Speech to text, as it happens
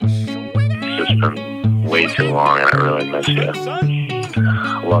been way too long, and I really miss you.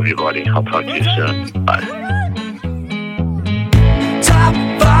 Love you, buddy. I'll talk to you soon. Bye. Top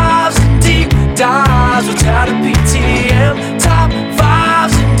fives and deep dives without a PTM. Top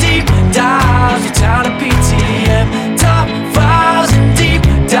fives and deep dives without a PTM. Top fives and deep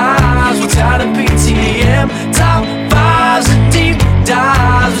dives without a PTM. Top fives and deep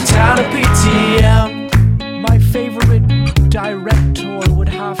dives without a PTM. My favorite director would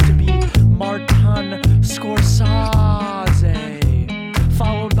have to be Martin Scorsese,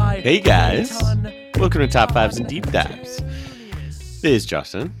 followed by Hey guys, welcome to Top Fives and Deep Dives. This is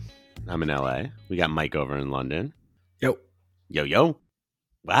Justin. I'm in LA. We got Mike over in London. Yo.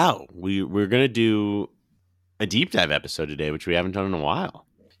 Wow, we're gonna do a deep dive episode today, which we haven't done in a while.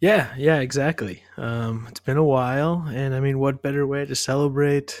 Yeah, exactly. It's been a while, and I mean, what better way to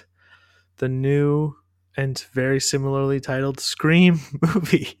celebrate the new and very similarly titled Scream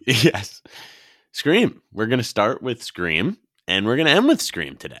movie? Yes, Scream. We're gonna start with Scream, and we're gonna end with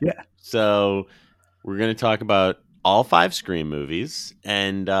Scream today. Yeah. So we're gonna talk about all 5 Scream movies,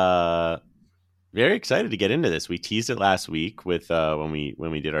 and very excited to get into this. We teased it last week with when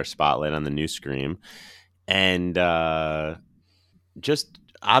we did our spotlight on the new Scream, and just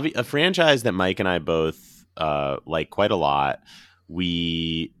a franchise that Mike and I both like quite a lot.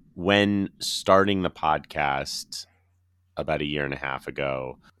 When starting the podcast about a year and a half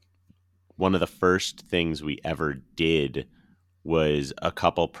ago, one of the first things we ever did was a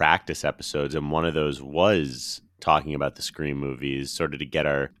couple practice episodes, and one of those was talking about the Scream movies, sort of to get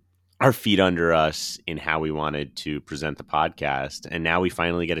our feet under us in how we wanted to present the podcast. And now we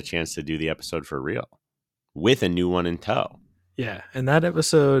finally get a chance to do the episode for real with a new one in tow. Yeah, and that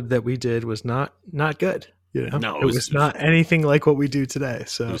episode that we did was not good. You know? No, it was not anything like what we do today.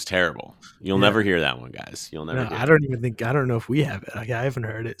 So it was terrible. You'll never hear that one, guys. You'll never. No, I don't know if we have it. Like, I haven't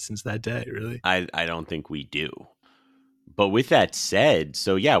heard it since that day. Really, I don't think we do. But with that said,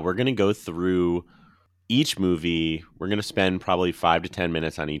 so yeah, we're gonna go through each movie. We're gonna spend probably 5 to 10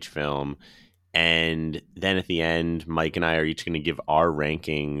 minutes on each film, and then at the end, Mike and I are each gonna give our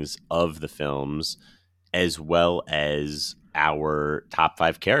rankings of the films, as well as our top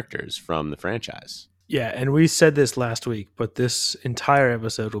 5 characters from the franchise. Yeah, and we said this last week, but this entire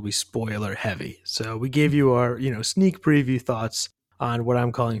episode will be spoiler heavy. So we gave you our, sneak preview thoughts on what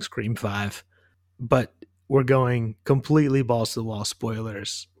I'm calling Scream 5, but we're going completely balls to the wall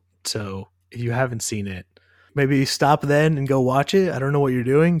spoilers. So if you haven't seen it, maybe stop then and go watch it. I don't know what you're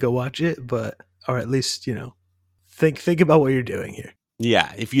doing, go watch it, or at least, think about what you're doing here.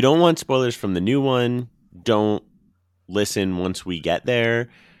 Yeah, if you don't want spoilers from the new one, don't listen once we get there.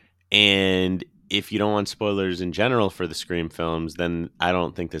 And if you don't want spoilers in general for the Scream films, then I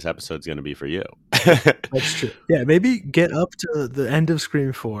don't think this episode's going to be for you. That's true. Yeah, maybe get up to the end of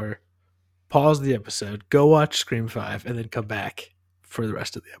Scream 4, pause the episode, go watch Scream 5, and then come back for the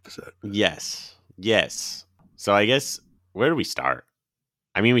rest of the episode. Yes. So I guess, where do we start?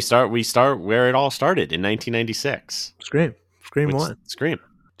 I mean, we start where it all started in 1996. Scream 1. Scream.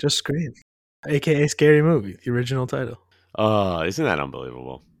 Just Scream. AKA Scary Movie, the original title. Oh, isn't that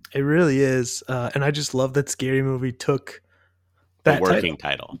unbelievable? It really is. And I just love that Scary Movie took that the working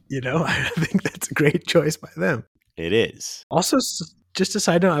title. I think that's a great choice by them. It is. Also, just a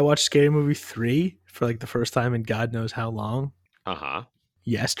side note, I watched Scary Movie 3 for like the first time in God knows how long.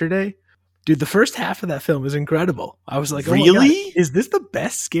 Yesterday. Dude, the first half of that film is incredible. I was like, really? Oh my God, is this the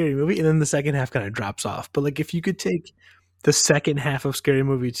best Scary Movie? And then the second half kind of drops off. But like, if you could take the second half of Scary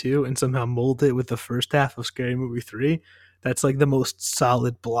Movie 2 and somehow mold it with the first half of Scary Movie 3, that's like the most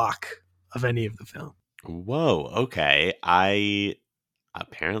solid block of any of the film. Whoa, okay. I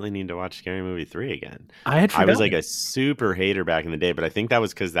apparently need to watch Scary Movie 3 again. I was like a super hater back in the day, but I think that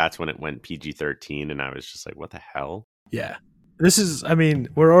was because that's when it went PG-13, and I was just like, what the hell? Yeah.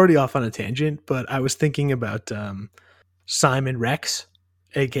 We're already off on a tangent, but I was thinking about Simon Rex,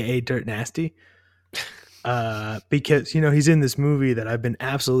 a.k.a. Dirt Nasty, because, he's in this movie that I've been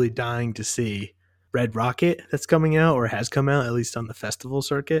absolutely dying to see, Red Rocket, that's coming out or has come out, at least on the festival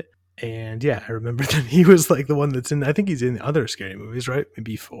circuit. And yeah, I remember that he was like the one that's in, I think he's in other Scary Movies, right?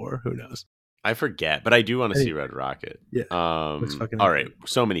 Maybe 4, who knows? I forget, but I do want to see Red Rocket. Yeah. All right,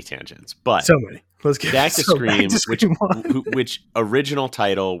 so many tangents, but so many. Let's get back to Scream, Scream which original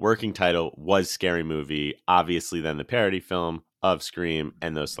title, working title, was Scary Movie. Obviously, then the parody film of Scream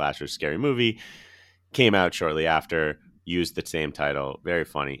and those slashers, Scary Movie, came out shortly after. Used the same title. Very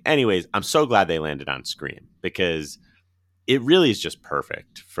funny. Anyways, I'm so glad they landed on Scream because it really is just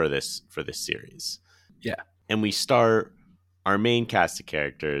perfect for this series. Yeah. And we start our main cast of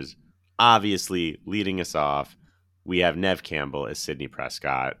characters. Obviously, leading us off, we have Neve Campbell as Sidney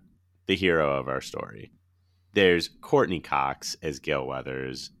Prescott. the hero of our story. There's Courtney Cox as Gil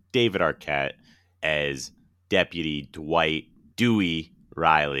Weathers, David Arquette as Deputy Dwight Dewey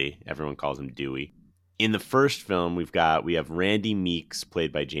Riley. Everyone calls him Dewey. In the first film, we have Randy Meeks,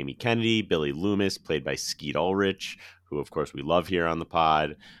 played by Jamie Kennedy, Billy Loomis, played by Skeet Ulrich, who, of course, we love here on the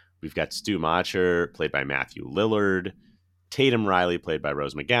pod. We've got Stu Macher, played by Matthew Lillard, Tatum Riley, played by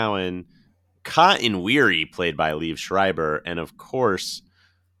Rose McGowan, Cotton Weary, played by Liev Schreiber, and, of course,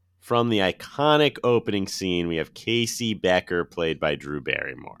 from the iconic opening scene, we have Casey Becker, played by Drew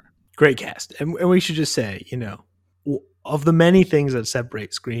Barrymore. Great cast. And we should just say, of the many things that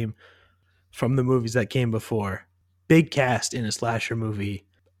separate Scream from the movies that came before, big cast in a slasher movie,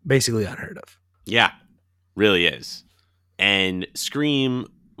 basically unheard of. Yeah, really is. And Scream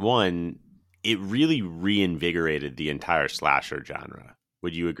 1, it really reinvigorated the entire slasher genre.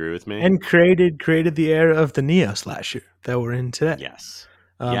 Would you agree with me? And created the era of the neo-slasher that we're in today. Yes.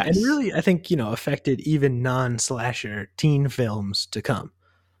 And really, I think, affected even non-slasher teen films to come.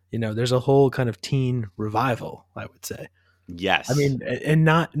 There's a whole kind of teen revival, I would say. Yes. I mean, and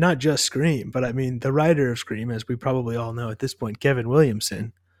not just Scream, but I mean, the writer of Scream, as we probably all know at this point, Kevin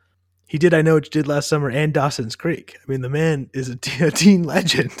Williamson, he did I Know What You Did Last Summer and Dawson's Creek. I mean, the man is a teen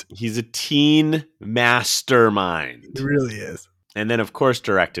legend. He's a teen mastermind. He really is. And then, of course,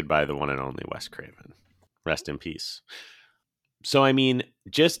 directed by the one and only Wes Craven. Rest in peace. So, I mean,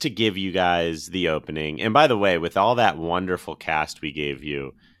 just to give you guys the opening, and by the way, with all that wonderful cast we gave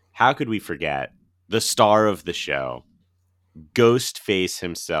you, how could we forget the star of the show, Ghostface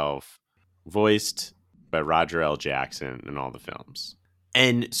himself, voiced by Roger L. Jackson in all the films.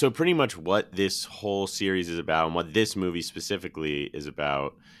 And so pretty much what this whole series is about, and what this movie specifically is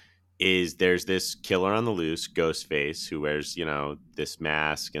about, is there's this killer on the loose, Ghostface, who wears, this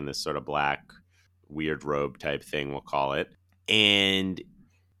mask and this sort of black weird robe type thing, we'll call it. And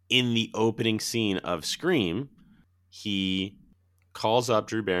in the opening scene of Scream, he calls up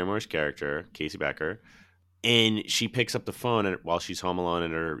Drew Barrymore's character, Casey Becker, and she picks up the phone while she's home alone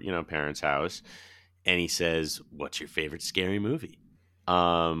in her, parents' house, and he says, "What's your favorite scary movie?"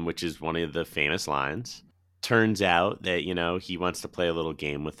 Which is one of the famous lines. Turns out that, he wants to play a little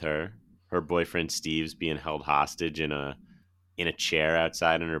game with her. Her boyfriend Steve's being held hostage in a chair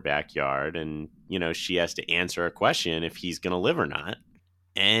outside in her backyard, and, she has to answer a question if he's going to live or not.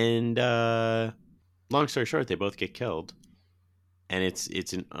 And long story short, they both get killed. And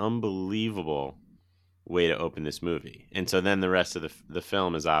it's an unbelievable way to open this movie. And so then the rest of the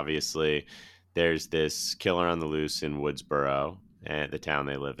film is obviously there's this killer on the loose in Woodsboro, the town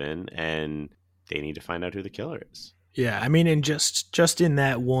they live in, and they need to find out who the killer is. Yeah, I mean, and just in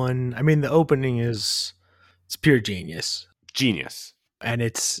that one, I mean, the opening it's pure genius. Genius. And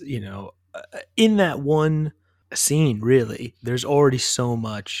it's, in that one scene, really, there's already so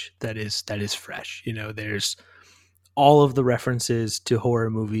much that is fresh. There's all of the references to horror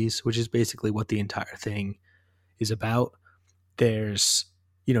movies, which is basically what the entire thing is about. There's,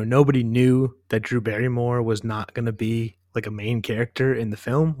 nobody knew that Drew Barrymore was not going to be like a main character in the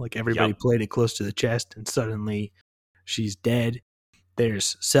film. Like everybody played it close to the chest, and suddenly she's dead.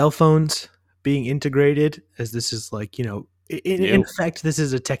 There's cell phones being integrated, as this is like, in fact, this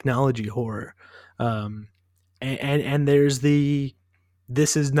is a technology horror. And there's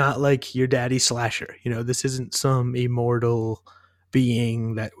this is not like your daddy slasher. This isn't some immortal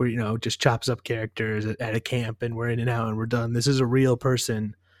being that just chops up characters at a camp and we're in and out and we're done. This is a real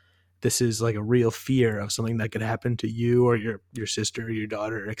person. This is like a real fear of something that could happen to you or your sister or your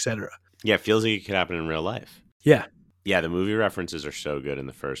daughter, etc. Yeah, it feels like it could happen in real life. Yeah. Yeah, the movie references are so good in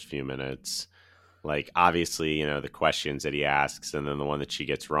the first few minutes. Like, obviously, the questions that he asks, and then the one that she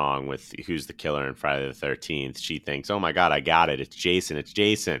gets wrong with who's the killer in Friday the 13th, she thinks, oh my God, I got it. It's Jason.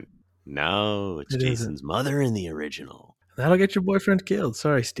 No, it's Jason's mother in the original. That'll get your boyfriend killed.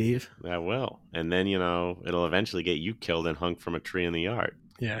 Sorry, Steve. That will. And then, it'll eventually get you killed and hung from a tree in the yard.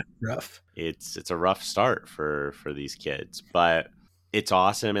 Yeah, rough. It's a rough start for these kids, but it's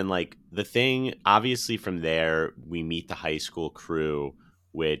awesome. And like the thing, obviously from there, we meet the high school crew,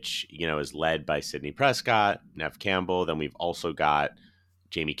 which, is led by Sidney Prescott, Neve Campbell. Then we've also got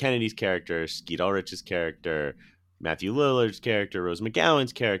Jamie Kennedy's character, Skeet Ulrich's character, Matthew Lillard's character, Rose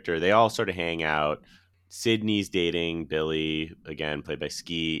McGowan's character. They all sort of hang out. Sidney's dating Billy, again, played by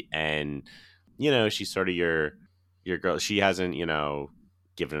Skeet. And, she's sort of your girl. She hasn't,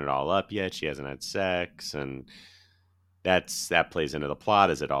 given it all up yet. She hasn't had sex. And that plays into the plot,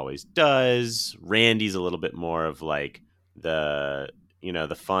 as it always does. Randy's a little bit more of like the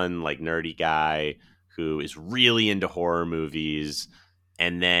fun, like nerdy guy who is really into horror movies.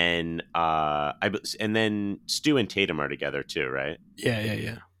 And then Stu and Tatum are together too, right?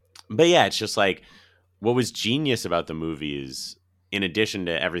 Yeah. But yeah, it's just like what was genius about the movie is, in addition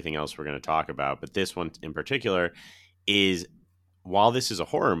to everything else we're going to talk about, but this one in particular is, while this is a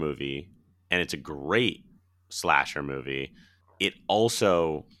horror movie and it's a great slasher movie, it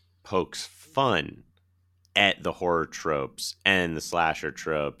also pokes fun at the horror tropes and the slasher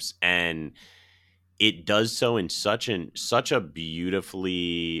tropes, and it does so in such a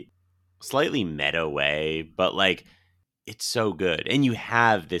beautifully, slightly meta way, but like it's so good. And you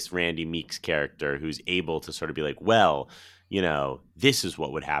have this Randy Meeks character who's able to sort of be like, well, this is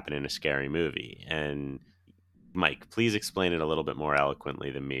what would happen in a scary movie. And Mike, please explain it a little bit more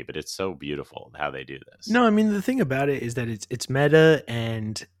eloquently than me, but it's so beautiful how they do this. No, I mean, the thing about it is that it's meta,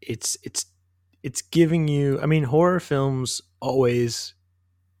 and it's giving you, I mean, horror films always,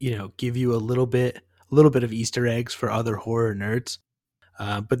 give you a little bit of Easter eggs for other horror nerds.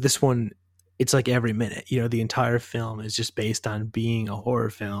 But this one, it's like every minute, the entire film is just based on being a horror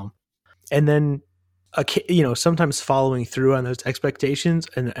film. And then, sometimes following through on those expectations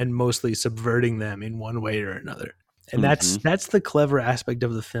and mostly subverting them in one way or another. And that's the clever aspect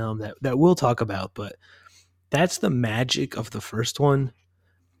of the film that we'll talk about. But that's the magic of the first one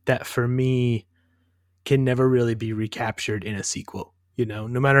that for me can never really be recaptured in a sequel. No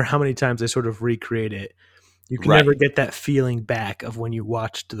matter how many times they sort of recreate it, you can never get that feeling back of when you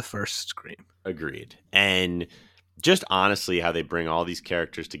watched the first Scream. Agreed. And just honestly, how they bring all these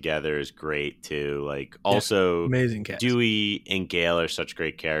characters together is great too. Like, also, amazing cast. Dewey and Gale are such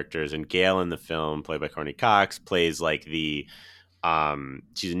great characters, and Gale in the film, played by Courtney Cox, plays like she's a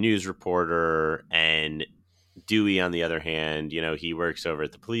news reporter, and Dewey, on the other hand, he works over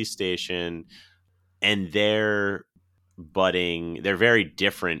at the police station, and they're very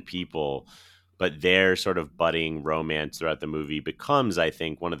different people, but their sort of budding romance throughout the movie becomes, I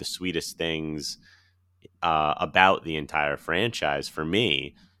think, one of the sweetest things about the entire franchise for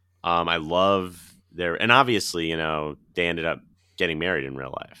me. I love and obviously, they ended up getting married in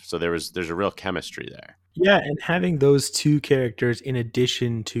real life, so there's a real chemistry there. Yeah, and having those two characters in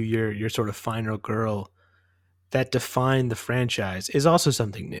addition to your sort of final girl that define the franchise is also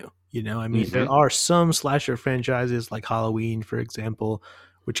something new. I mean, there are some slasher franchises like Halloween, for example,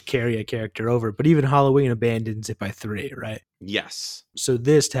 which carry a character over, but even Halloween abandons it by 3, right? Yes. So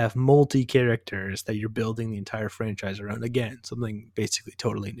this, to have multi-characters that you're building the entire franchise around, again, something basically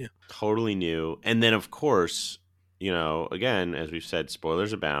totally new. Totally new. And then, of course, again, as we've said,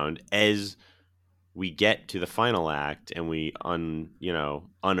 spoilers abound, as we get to the final act and we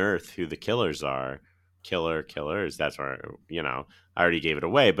unearth who the killers are. Killers, that's where, I already gave it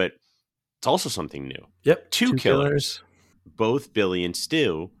away, but it's also something new. Yep. Two killers. Both Billy and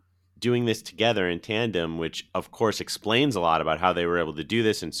Stu doing this together in tandem, which of course explains a lot about how they were able to do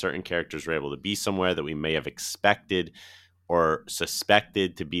this, and certain characters were able to be somewhere that we may have expected or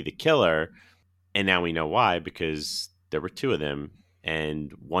suspected to be the killer. And now we know why, because there were 2 of them,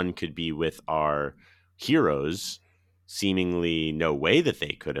 and one could be with our heroes, seemingly no way that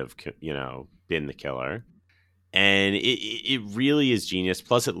they could have, been the killer. And it really is genius.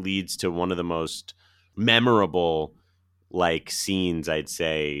 Plus it leads to one of the most memorable scenes, I'd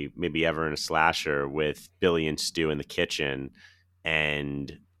say, maybe ever in a slasher, with Billy and Stu in the kitchen,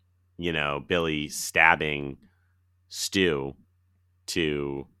 and Billy stabbing Stu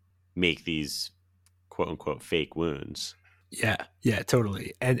to make these quote unquote fake wounds. Yeah,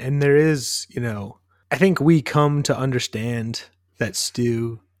 totally. And there is, I think we come to understand that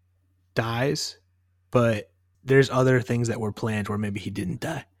Stu dies, but there's other things that were planned where maybe he didn't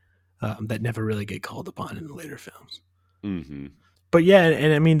die, that never really get called upon in the later films. Mm-hmm. But yeah,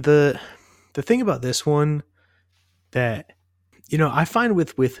 and I mean, the thing about this one that, I find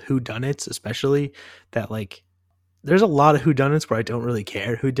with whodunits especially, that there's a lot of whodunits where I don't really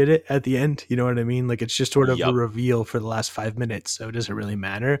care who did it at the end. You know what I mean? It's just sort of a reveal for the last 5 minutes, so it doesn't really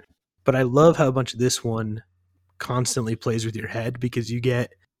matter. But I love how much this one constantly plays with your head, because you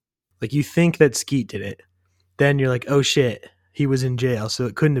get, you think that Skeet did it. Then you're like, oh shit, he was in jail, so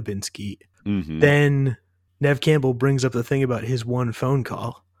it couldn't have been Skeet. Mm-hmm. Then Nev Campbell brings up the thing about his one phone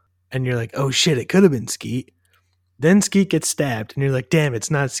call, and you're like, oh shit, it could have been Skeet. Then Skeet gets stabbed, and you're like, damn,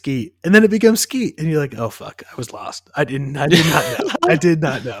 it's not Skeet. And then it becomes Skeet, and you're like, oh fuck, I was lost. I did not know. I did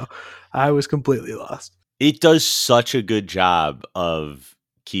not know. I was completely lost. It does such a good job of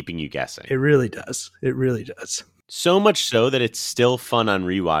keeping you guessing. It really does. It really does. So much so that it's still fun on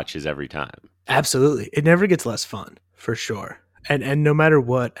rewatches every time. Absolutely. It never gets less fun, for sure. And no matter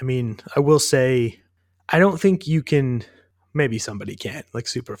what, I mean, I will say, I don't think you can, maybe somebody can,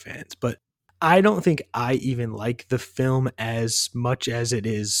 super fans, but I don't think I even like the film as much as it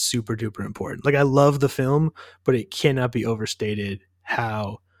is super duper important. I love the film, but it cannot be overstated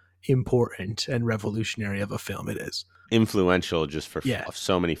how important and revolutionary of a film it is. Influential just for Yeah.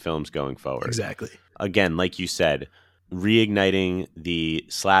 so many films going forward. Exactly. Again, like you said, reigniting the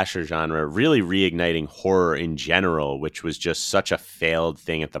slasher genre, really reigniting horror in general, which was just such a failed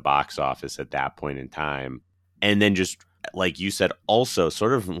thing at the box office at that point in time. And then just, like you said, also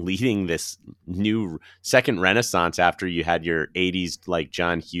sort of leading this new second renaissance after you had your 80s like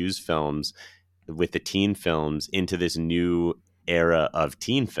John Hughes films with the teen films into this new era of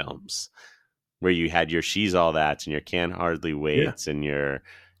teen films where you had your She's All That's and your Can't Hardly Waits and your,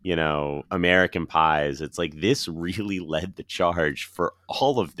 you know, American Pies. It's like this really led the charge for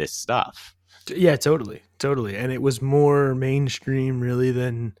all of this stuff. Yeah, totally. And it was more mainstream really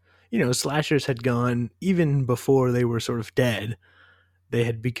than, you know, slashers had gone even before they were sort of dead. They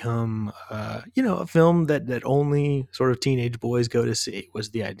had become, you know, a film that only sort of teenage boys go to see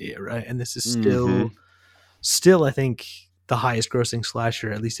was the idea, right? And this is still, I think, the highest grossing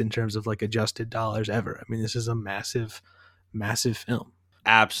slasher, at least in terms of like adjusted dollars ever. I mean, this is a massive, massive film.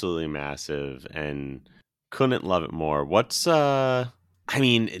 Absolutely massive, and couldn't love it more. What's I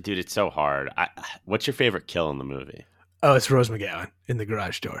mean, dude, it's so hard. What's your favorite kill in the movie? Oh, it's Rose McGowan in the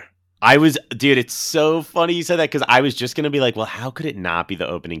garage door. Dude, it's so funny you said that because I was just going to be like, well, how could it not be the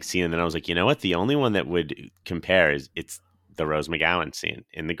opening scene? And then I was like, you know what? The only one that would compare it's the Rose McGowan scene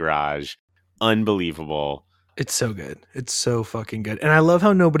in the garage. Unbelievable. It's so good. It's so fucking good. And I love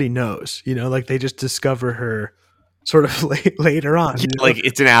how nobody knows, you know, like they just discover her sort of later on. Yeah, like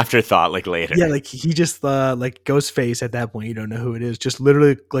it's an afterthought, like later. Yeah, like he just like Ghostface at that point, you don't know who it is, just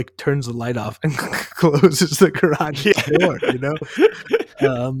literally like turns the light off and closes the garage door, you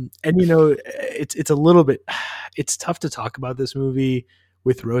know? And you know, it's a little bit, it's tough to talk about this movie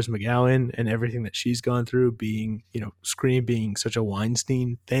with Rose McGowan and everything that she's gone through, being, you know, Scream being such a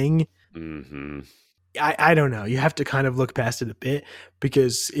Weinstein thing. Mm-hmm. I don't know. You have to kind of look past it a bit,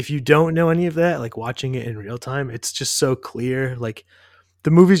 because if you don't know any of that, like watching it in real time, it's just so clear. Like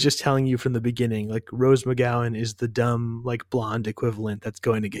the movie's just telling you from the beginning, like Rose McGowan is the dumb, like blonde equivalent that's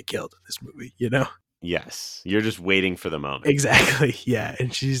going to get killed in this movie, you know? Yes. You're just waiting for the moment. Exactly. Yeah.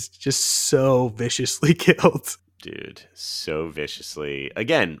 And she's just so viciously killed. Dude, so viciously.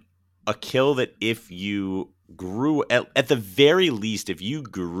 Again, a kill that if you grew at the very least, if you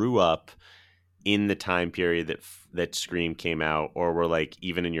grew up in the time period that Scream came out, or were like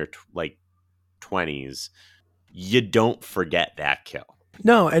even in your like 20s, you don't forget that kill.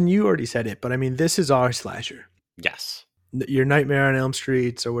 No, and you already said it, but I mean, this is our slasher. Yes. Your Nightmare on Elm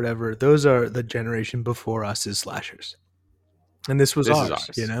Streets or whatever, those are the generation before us as slashers. And this was ours,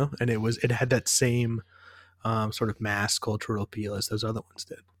 you know? And it had that same sort of mass cultural appeal as those other ones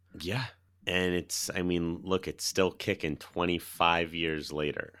did. Yeah. And it's, I mean, look, it's still kicking 25 years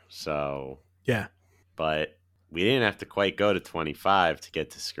later. So yeah, but we didn't have to quite go to 25 to get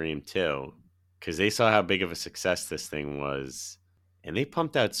to Scream 2, because they saw how big of a success this thing was, and they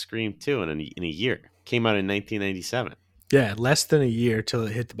pumped out Scream 2 in a year. Came out in 1997. Yeah, less than a year till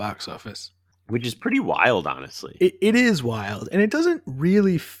it hit the box office, which is pretty wild, honestly. It is wild, and it doesn't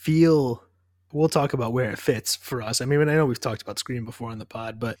really feel. We'll talk about where it fits for us. I mean, I know we've talked about Scream before on the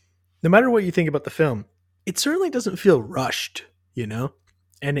pod, but no matter what you think about the film, it certainly doesn't feel rushed, you know?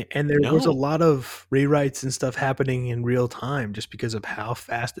 And there was a lot of rewrites and stuff happening in real time just because of how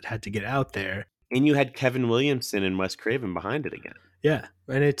fast it had to get out there. And you had Kevin Williamson and Wes Craven behind it again. Yeah,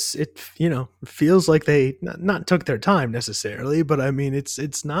 and it you know, feels like they not took their time necessarily, but I mean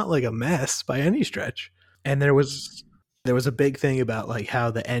it's not like a mess by any stretch. And there was a big thing about like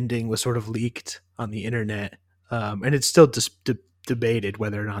how the ending was sort of leaked on the internet, and it's still debated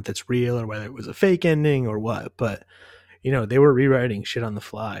whether or not that's real or whether it was a fake ending or what, but you know, they were rewriting shit on the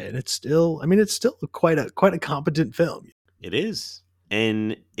fly, and it's still quite a competent film. It is.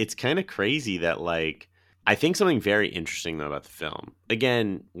 And it's kind of crazy that, like, I think something very interesting though about the film,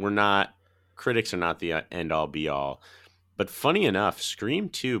 again, critics are not the end all be all, but funny enough, Scream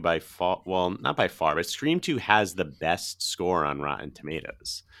 2 by far, well, not by far, but Scream 2 has the best score on Rotten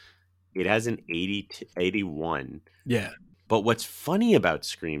Tomatoes. It has an 81. Yeah. But what's funny about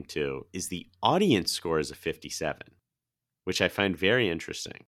Scream 2 is the audience score is a 57. Which I find very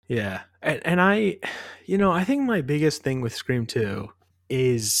interesting. Yeah. And I think my biggest thing with Scream 2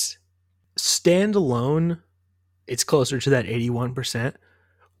 is standalone, it's closer to that 81%.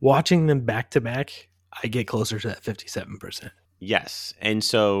 Watching them back to back, I get closer to that 57%. Yes. And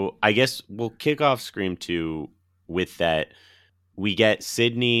so I guess we'll kick off Scream 2 with that. We get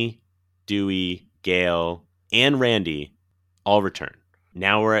Sydney, Dewey, Gail, and Randy all return.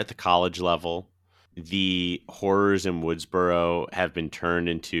 Now we're at the college level. The horrors in Woodsboro have been turned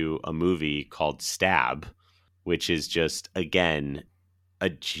into a movie called Stab, which is just, again, a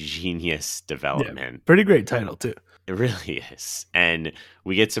genius development. Pretty great title too. It really is. And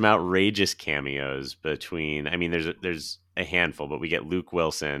we get some outrageous cameos between, I mean, there's a handful, but we get Luke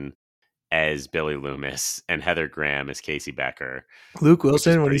Wilson as Billy Loomis and Heather Graham as Casey Becker. Luke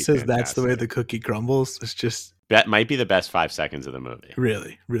Wilson, when he pretty says that's the way fantastic. the cookie crumbles, it's just That might be the best 5 seconds of the movie.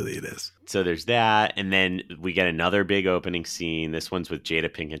 really it is. So there's that. And then we get another big opening scene. This one's with Jada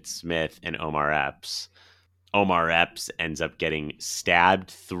Pinkett Smith and Omar Epps. Omar Epps ends up getting stabbed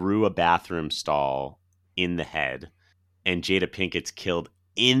through a bathroom stall in the head. And Jada Pinkett's killed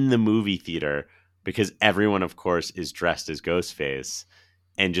in the movie theater because everyone, of course, is dressed as Ghostface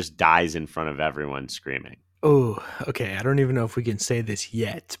and just dies in front of everyone screaming. Oh, okay. I don't even know if we can say this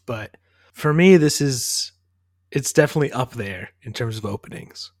yet, but for me, it's definitely up there in terms of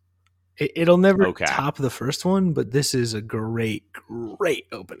openings. It'll never top the first one, but this is a great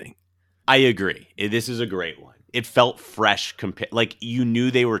opening. I agree. This is a great one. It felt fresh. Like you knew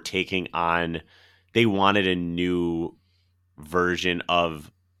they were taking on, they wanted a new version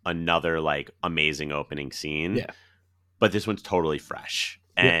of another like amazing opening scene. Yeah. But this one's totally fresh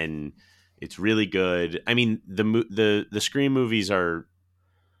and it's really good. I mean, the Scream movies are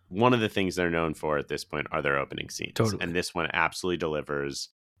one of the things they're known for at this point are their opening scenes. Totally. And this one absolutely delivers.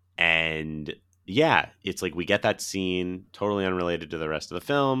 And yeah, it's like we get that scene totally unrelated to the rest of the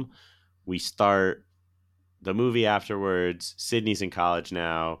film. We start the movie afterwards. Sydney's in college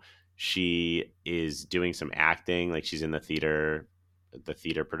now. She is doing some acting, like she's in the theater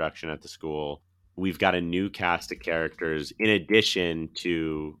production at the school. We've got a new cast of characters in addition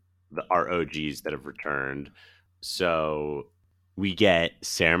to our OGs that have returned. So we get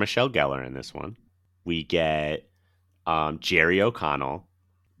Sarah Michelle Gellar in this one. We get Jerry O'Connell.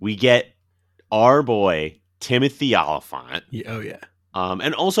 We get our boy Timothy Olyphant. Oh yeah.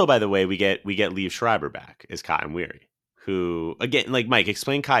 And also, by the way, we get Liev Schreiber back as Cotton Weary, who again, like Mike,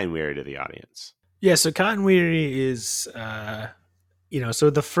 explain Cotton Weary to the audience. Yeah, so Cotton Weary is, so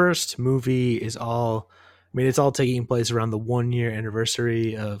the first movie is it's all taking place around the 1-year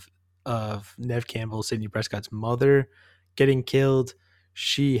anniversary of Neve Campbell, Sidney Prescott's mother, getting killed.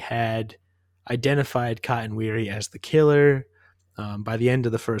 She had identified Cotton Weary as the killer. By the end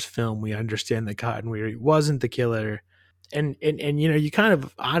of the first film, we understand that Cotton Weary wasn't the killer. And you kind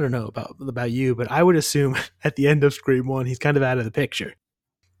of, I don't know about you, but I would assume at the end of Scream 1, he's kind of out of the picture.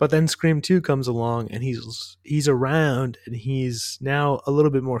 But then Scream 2 comes along and he's around and he's now a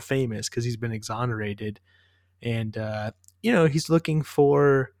little bit more famous because he's been exonerated. And, he's looking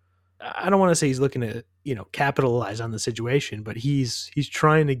for, I don't want to say he's looking to, capitalize on the situation, but he's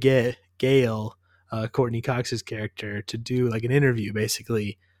trying to get Gail, Courtney Cox's character, to do like an interview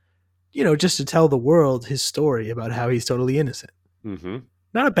basically, just to tell the world his story about how he's totally innocent. Mm-hmm.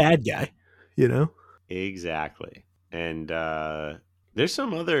 Not a bad guy, Exactly. And there's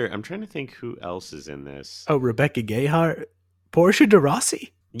some other, I'm trying to think who else is in this. Oh, Rebecca Gayheart, Portia de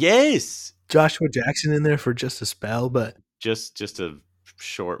Rossi. Yes. Joshua Jackson in there for just a spell, but just a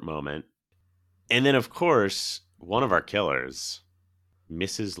short moment. And then, of course, one of our killers,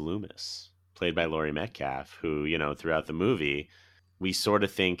 Mrs. Loomis, played by Laurie Metcalf, who, throughout the movie, we sort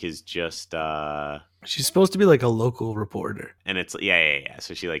of think is just she's supposed to be like a local reporter. And it's yeah.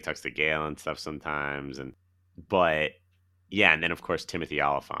 So she like talks to Gail and stuff sometimes, and then of course Timothy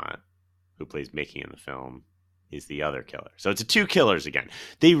Olyphant, who plays Mickey in the film, is the other killer. So it's 2 killers again.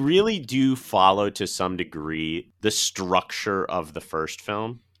 They really do follow to some degree the structure of the first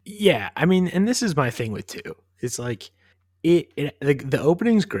film. Yeah, I mean, and this is my thing with 2. It's like the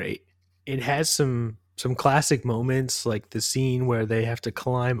opening's great. It has some classic moments, like the scene where they have to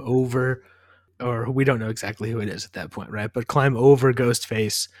climb over, or we don't know exactly who it is at that point, right? But climb over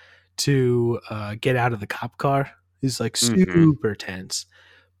Ghostface to get out of the cop car is like super tense.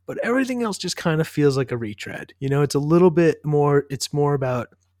 But everything else just kind of feels like a retread. It's a little bit more, it's more about,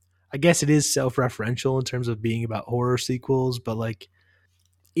 I guess it is self-referential in terms of being about horror sequels, but like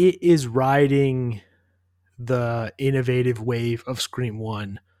it is riding the innovative wave of Scream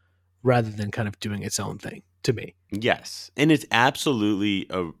 1 rather than kind of doing its own thing to me. Yes. And it's absolutely,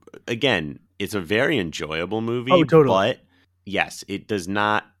 it's a very enjoyable movie. Oh, totally. But yes, it does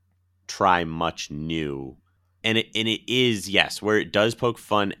not try much new. And it is, yes, where it does poke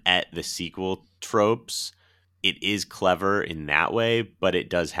fun at the sequel tropes, it is clever in that way, but it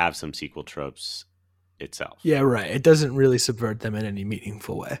does have some sequel tropes itself. Yeah, right. It doesn't really subvert them in any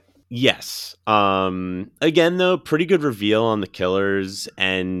meaningful way. Yes. Again, though, pretty good reveal on the killers.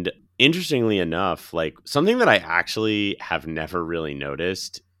 And interestingly enough, like something that I actually have never really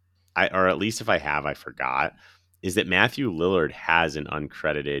noticed, or at least if I have, I forgot, is that Matthew Lillard has an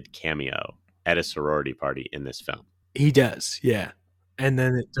uncredited cameo at a sorority party in this film. He does, yeah. And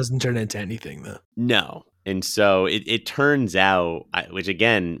then it doesn't turn into anything, though. No. And so it turns out, which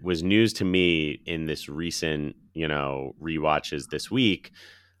again was news to me in this recent, rewatches this week.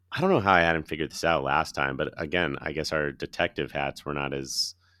 I don't know how I hadn't figured this out last time, but again, I guess our detective hats were not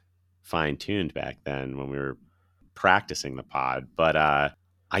as fine-tuned back then when we were practicing the pod. But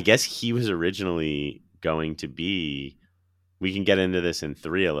I guess he was originally going to be, we can get into this in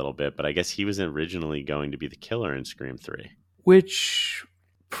 3 a little bit, but I guess he was originally going to be the killer in Scream 3. Which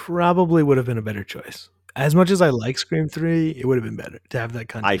probably would have been a better choice. As much as I like Scream 3, it would have been better to have that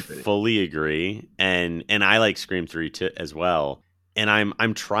continuity. I fully agree. And I like Scream 3 too, as well. And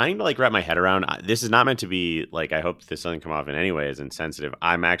I'm trying to wrap my head around, this is not meant to be I hope this doesn't come off in any way as insensitive.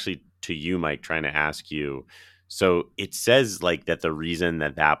 I'm actually, to you, Mike, trying to ask you. So it says that the reason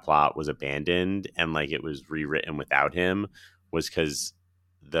that plot was abandoned and it was rewritten without him was because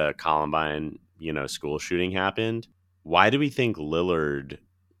the Columbine, school shooting happened. Why do we think Lillard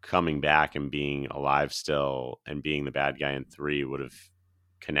coming back and being alive still and being the bad guy in 3 would have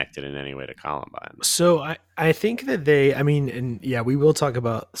connected in any way to Columbine? So I think that we will talk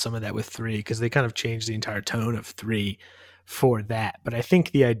about some of that with 3 because they kind of changed the entire tone of 3 for that. But I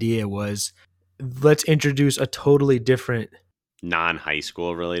think the idea was, let's introduce a totally different non-high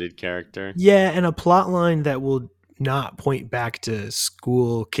school related character. Yeah, and a plot line that will not point back to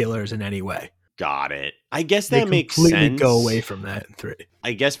school killers in any way. Got it. I guess that makes sense. They completely go away from that in 3.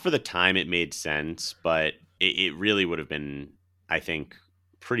 I guess for the time it made sense, but it really would have been, I think,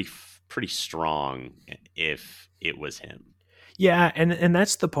 pretty strong if it was him. Yeah, and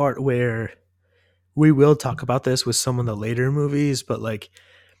that's the part where we will talk about this with some of the later movies, but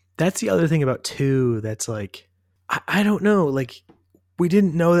that's the other thing about 2 that's I don't know, we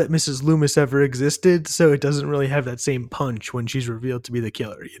didn't know that Mrs. Loomis ever existed, so it doesn't really have that same punch when she's revealed to be the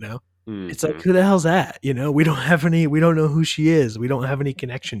killer, Mm-hmm. It's who the hell's that? We don't know who she is. We don't have any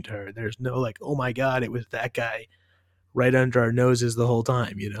connection to her. There's no oh my God, it was that guy right under our noses the whole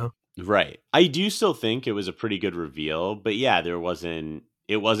time, Right. I do still think it was a pretty good reveal, but yeah, it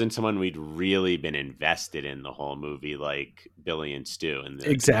wasn't someone we'd really been invested in the whole movie like Billy and Stu.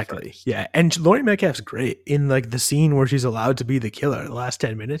 Exactly. Yeah. And Laurie Metcalf's great in the scene where she's allowed to be the killer. The last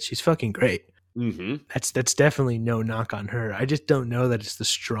 10 minutes, she's fucking great. Mm-hmm. That's definitely no knock on her. I just don't know that it's the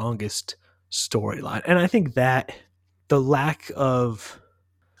strongest storyline. And I think that the lack of,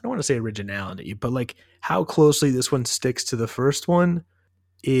 I don't want to say originality, but how closely this one sticks to the first one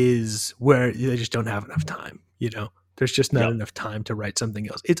is where they just don't have enough time, There's just not enough time to write something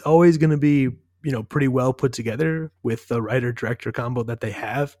else. It's always going to be, pretty well put together with the writer-director combo that they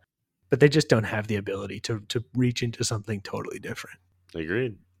have, but they just don't have the ability to reach into something totally different.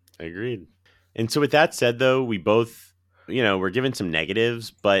 Agreed. And so with that said, though, we both, we're given some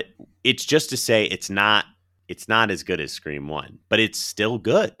negatives, but it's just to say it's not as good as Scream 1, but it's still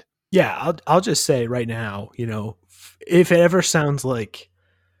good. Yeah, I'll just say right now, if it ever sounds like,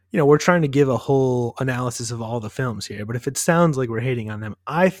 we're trying to give a whole analysis of all the films here, but if it sounds like we're hating on them,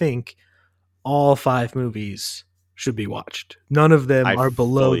 I think all 5 movies should be watched. None of them are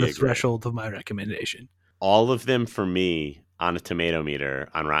below the threshold of my recommendation. All of them for me on a tomato meter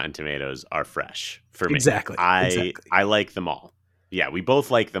on Rotten Tomatoes are fresh for me. Exactly. I like them all. Yeah, we both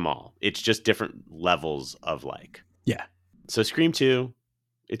like them all. It's just different levels of Yeah. So Scream 2,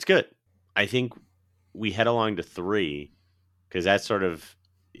 it's good. I think we head along to 3 because that's sort of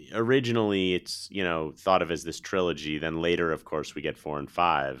originally it's, thought of as this trilogy. Then later, of course, we get 4 and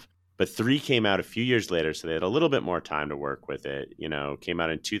 5. But 3 came out a few years later, so they had a little bit more time to work with it. Came out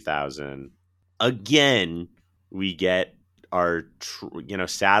in 2000. Again, we get our,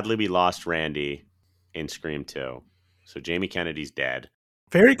 sadly we lost Randy in Scream 2. So Jamie Kennedy's dead.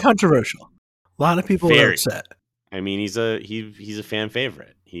 Very controversial. A lot of people are upset. I mean, he's a fan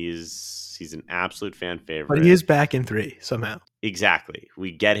favorite. He's an absolute fan favorite. But he is back in 3 somehow. Exactly.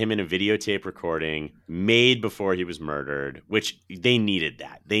 We get him in a videotape recording made before he was murdered, which they needed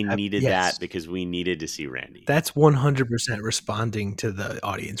that. They needed that because we needed to see Randy. That's 100% responding to the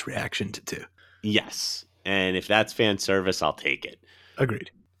audience reaction to 2. Yes. And if that's fan service, I'll take it.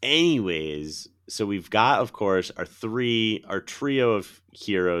 Agreed. Anyways, so we've got, of course, our trio of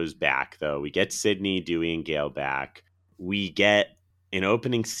heroes back, though. We get Sydney, Dewey, and Gale back. We get an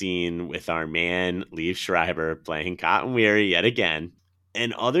opening scene with our man, Liev Schreiber, playing Cotton Weary yet again.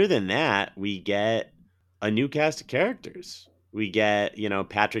 And other than that, we get a new cast of characters. We get,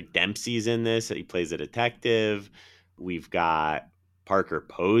 Patrick Dempsey's in this. He plays a detective. We've got Parker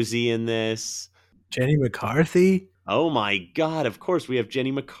Posey in this. Jenny McCarthy. Oh my God! Of course, we have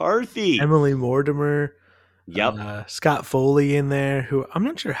Jenny McCarthy, Emily Mortimer. Yep, Scott Foley in there. Who I'm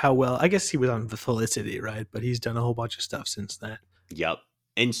not sure how well. I guess he was on The Felicity, right? But he's done a whole bunch of stuff since that. Yep.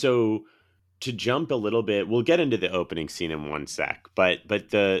 And so to jump a little bit, we'll get into the opening scene in one sec, but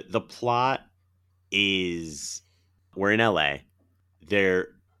the plot is we're in LA. They're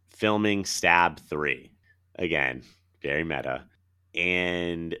filming Stab 3. Again, very meta.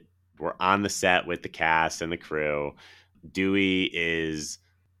 And we're on the set with the cast and the crew. Dewey is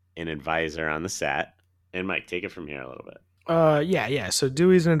an advisor on the set. And Mike, take it from here a little bit. Yeah. So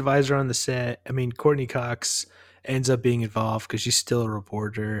Dewey's an advisor on the set. I mean, Courtney Cox ends up being involved because she's still a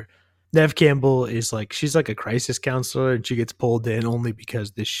reporter. Nev Campbell is like, she's like a crisis counselor, and she gets pulled in only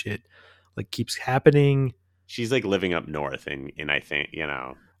because this shit like keeps happening. She's like living up north in I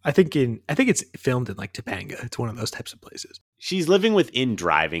think, I think it's filmed in like Topanga. It's one of those types of places. she's living within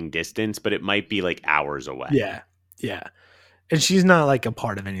driving distance, but it might be like hours away. Yeah. And she's not like a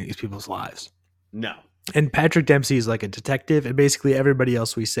part of any of these people's lives. No. And Patrick Dempsey is like a detective, and basically everybody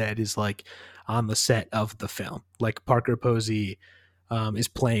else we said is like on the set of the film. Like Parker Posey is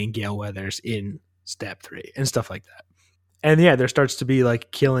playing Gale Weathers in Stab 3 and stuff like that. And yeah, there starts to be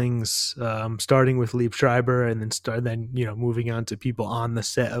like killings, starting with Liev Schreiber, and then moving on to people on the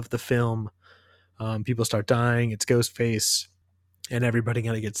set of the film. People start dying. It's Ghostface, and everybody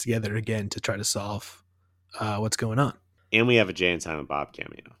kind of gets together again to try to solve what's going on. And we have a Jay and Silent Bob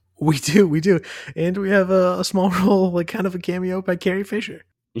cameo. We do, and we have a small role, like kind of a cameo by Carrie Fisher.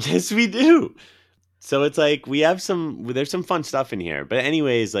 Yes, we do. So it's like there's some fun stuff in here. But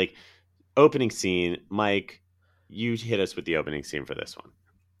anyways, like opening scene, Mike, you hit us with the opening scene for this one.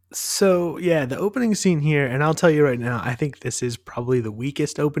 So yeah, the opening scene here, and I'll tell you right now, I think this is probably the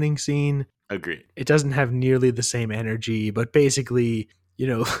weakest opening scene. Agreed. It doesn't have nearly the same energy, but basically,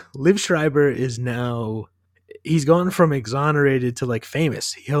 Liev Schreiber is now, he's gone from exonerated to like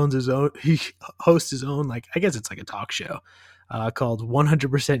famous. He hosts his own, like, I guess it's like a talk show called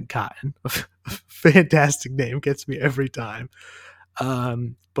 100% Cotton. Fantastic name, gets me every time.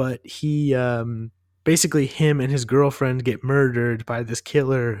 But he, basically him and his girlfriend get murdered by this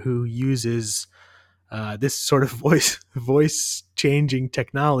killer who uses this sort of voice changing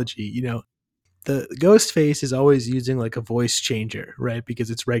technology. The Ghostface is always using like a voice changer, right?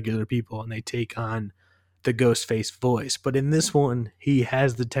 Because it's regular people and they take on the Ghostface voice. But in this one, he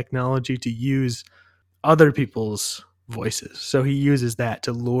has the technology to use other people's voices. So he uses that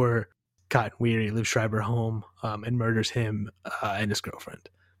to lure Cotton Weary, Liev Schreiber, home and murders him and his girlfriend.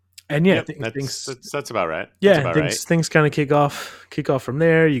 And yeah, yep, that's about right. Yeah, things kind of kick off from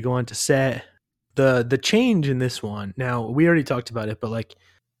there. You go on to set. The change in this one. Now, we already talked about it, but like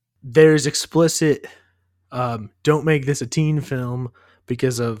there's explicit don't make this a teen film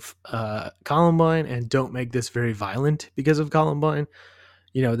because of Columbine, and don't make this very violent because of Columbine.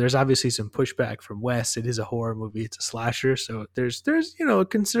 There's obviously some pushback from Wes. It is a horror movie, it's a slasher, so there's a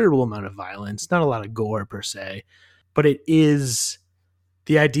considerable amount of violence, not a lot of gore per se, but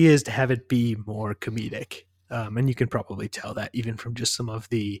the idea is to have it be more comedic. And you can probably tell that even from just some of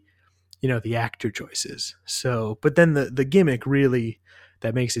the the actor choices. So, but then the gimmick really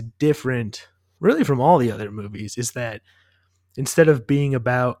that makes it different really from all the other movies is that instead of being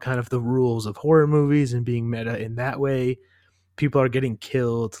about kind of the rules of horror movies and being meta in that way, people are getting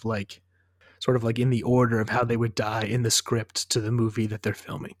killed like sort of like in the order of how they would die in the script to the movie that they're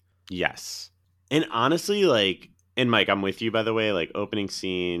filming. Yes. And honestly, like, and Mike, I'm with you, by the way, like opening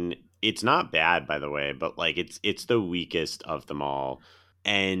scene, it's not bad, by the way, but like it's the weakest of them all.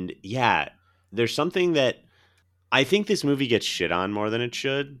 And yeah, there's something that I think this movie gets shit on more than it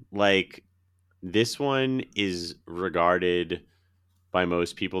should. Like, this one is regarded by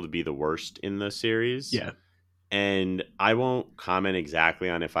most people to be the worst in the series. Yeah. And I won't comment exactly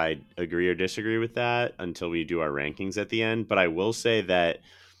on if I agree or disagree with that until we do our rankings at the end. But I will say that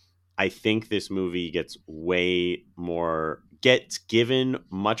I think this movie gets given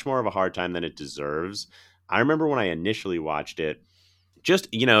much more of a hard time than it deserves. I remember when I initially watched it, just,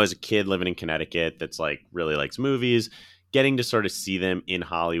 as a kid living in Connecticut that's like really likes movies, getting to sort of see them in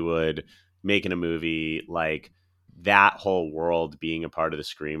Hollywood, making a movie, like that whole world being a part of the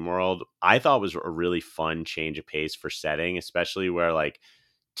Scream world, I thought was a really fun change of pace for setting, especially where like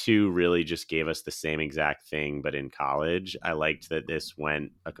 2 really just gave us the same exact thing, but in college. I liked that this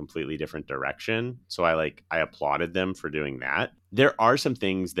went a completely different direction. So I applauded them for doing that. There are some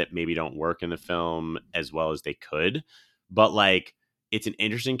things that maybe don't work in the film as well as they could, but like, it's an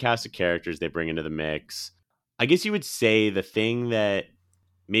interesting cast of characters they bring into the mix. I guess you would say the thing that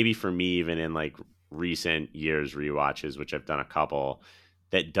maybe for me, even in like recent years rewatches, which I've done a couple,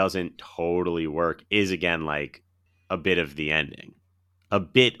 that doesn't totally work is, again, like a bit of the ending, a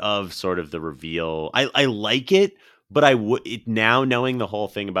bit of sort of the reveal. I like it, but now knowing the whole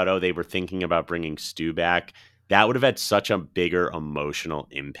thing about, they were thinking about bringing Stu back, that would have had such a bigger emotional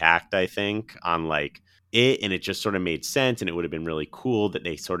impact, I think, on like it. And it just sort of made sense. And it would have been really cool that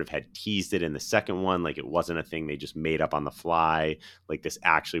they sort of had teased it in the second one. Like it wasn't a thing they just made up on the fly. Like this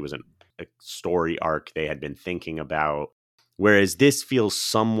actually was a story arc they had been thinking about. Whereas this feels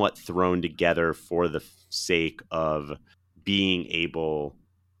somewhat thrown together for the sake of being able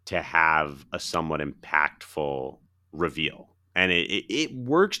to have a somewhat impactful reveal. And it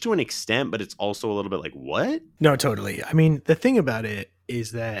works to an extent, but it's also a little bit like, what? No, totally. I mean, the thing about it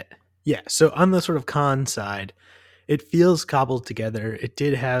is that, yeah, so on the sort of con side, it feels cobbled together. It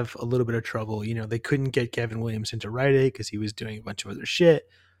did have a little bit of trouble. You know, they couldn't get Kevin Williamson to write it because he was doing a bunch of other shit.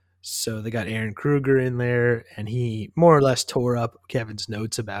 So they got Aaron Kruger in there, and he more or less tore up Kevin's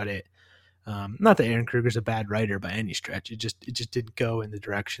notes about it. Not that Aaron Kruger's a bad writer by any stretch. It just didn't go in the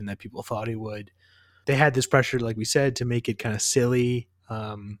direction that people thought he would. They had this pressure, like we said, to make it kind of silly.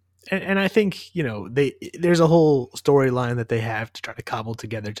 And I think, you know, there's a whole storyline that they have to try to cobble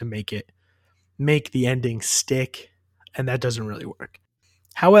together to make the ending stick, and that doesn't really work.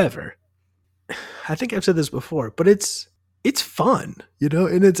 However, I think I've said this before, but it's fun, you know,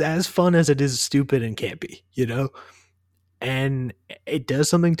 and it's as fun as it is stupid and campy, you know, and it does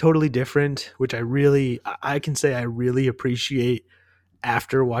something totally different, which I can say I really appreciate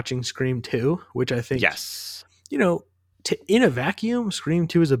after watching Scream 2, which I think, Yes. you know, in a vacuum, Scream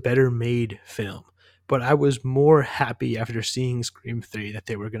 2 is a better made film, but I was more happy after seeing Scream 3 that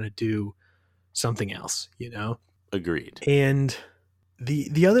they were going to do something else, you know? Agreed. And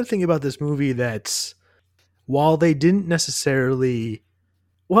the other thing about this movie that's, while they didn't necessarily,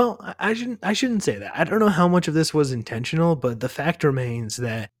 well, I shouldn't say that. I don't know how much of this was intentional, but the fact remains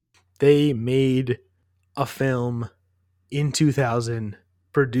that they made a film in 2000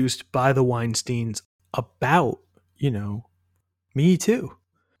 produced by the Weinsteins about, you know, Me Too.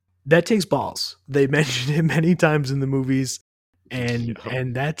 That takes balls. They mentioned it many times in the movies, and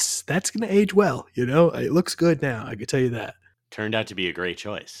that's going to age well, you know? It looks good now, I can tell you that. Turned out to be a great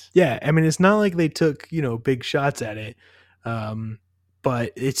choice. Yeah, I mean, it's not like they took, you know, big shots at it,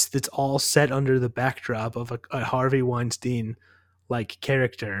 but it's all set under the backdrop of a Harvey Weinstein like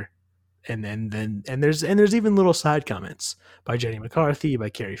character, and then there's even little side comments by Jenny McCarthy, by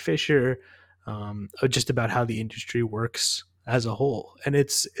Carrie Fisher, just about how the industry works as a whole, and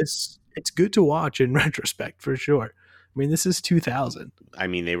it's good to watch in retrospect for sure. I mean, this is 2000. I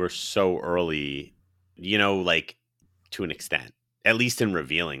mean, they were so early, you know, like to an extent, at least in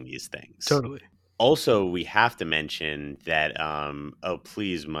revealing these things. Totally. Also, we have to mention that, oh,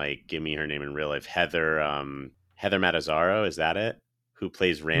 please, Mike, give me her name in real life. Heather Matazzaro, is that it? Who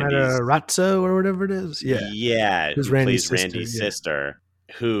plays Randy's... Matarazzo or whatever it is? Yeah. Yeah, Who's who Randy's plays sister, Randy's yeah. sister,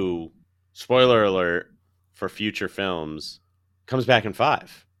 who, spoiler alert, for future films, comes back in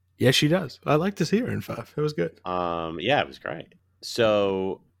 5. Yes, she does. I like to see her in 5. It was good. Yeah, it was great.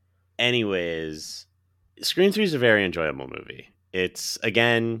 So, anyways, Scream 3 is a very enjoyable movie. It's,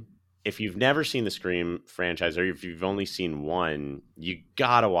 again, if you've never seen the Scream franchise, or if you've only seen 1, you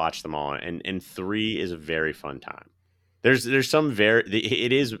gotta watch them all. And 3 is a very fun time. There's some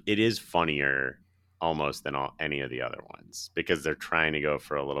it is funnier almost than any of the other ones, because they're trying to go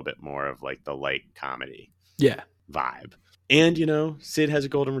for a little bit more of like the light comedy vibe. And, you know, Sid has a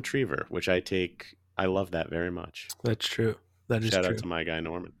golden retriever, which I love that very much. That's true. That is Shout true. out to my guy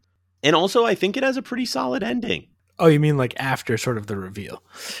Norman. And also, I think it has a pretty solid ending. Oh, you mean like after sort of the reveal?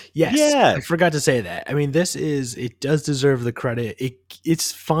 Yes. Yeah. I forgot to say that. I mean, it does deserve the credit.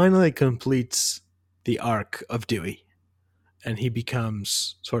 It's finally completes the arc of Dewey, and he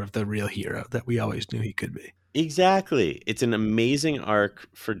becomes sort of the real hero that we always knew he could be. Exactly. It's an amazing arc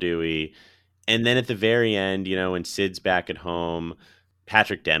for Dewey. And then at the very end, you know, when Sid's back at home,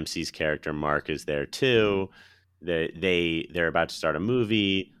 Patrick Dempsey's character Mark is there too. They're about to start a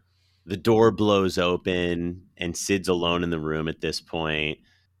movie. The door blows open and Sid's alone in the room at this point,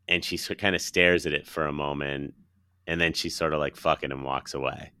 and she kind of stares at it for a moment, and then she sort of like fuck it and walks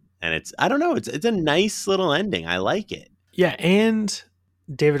away. And it's a nice little ending. I like it. Yeah, and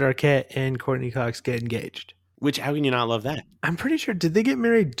David Arquette and Courtney Cox get engaged. Which, how can you not love that? I'm pretty sure, did they get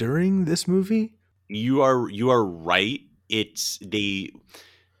married during this movie? You are right.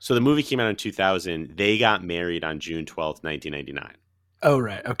 So the movie came out in 2000. They got married on June 12th, 1999. Oh,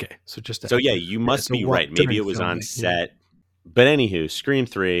 right. Okay. So yeah, you must be right. Maybe it was on set. Yeah. But anywho, Scream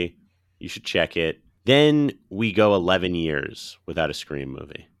 3, you should check it. Then we go 11 years without a Scream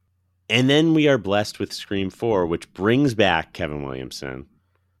movie. And then we are blessed with Scream 4, which brings back Kevin Williamson.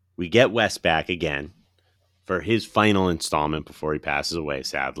 We get Wes back again for his final installment before he passes away,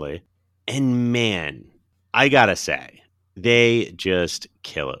 sadly. And man, I gotta say, they just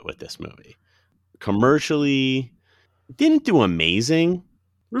kill it with this movie. Commercially, didn't do amazing.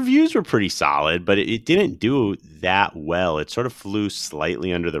 Reviews were pretty solid, but it didn't do that well. It sort of flew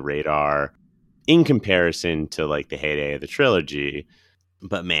slightly under the radar in comparison to like the heyday of the trilogy.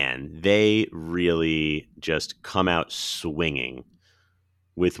 But man, they really just come out swinging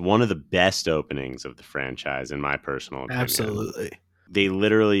with one of the best openings of the franchise, in my personal opinion. Absolutely. They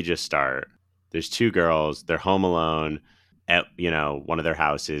literally just start. There's two girls. They're home alone at, one of their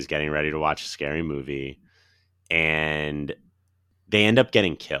houses getting ready to watch a scary movie. And they end up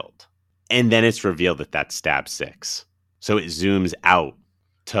getting killed. And then it's revealed that that's Stab 6. So it zooms out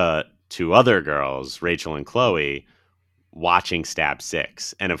to two other girls, Rachel and Chloe, watching Stab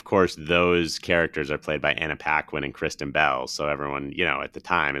 6. And of course, those characters are played by Anna Paquin and Kristen Bell. So everyone, at the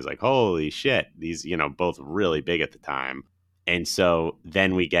time is like, holy shit, these, both really big at the time. And so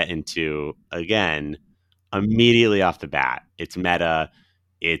then we get into, again, immediately off the bat, it's meta,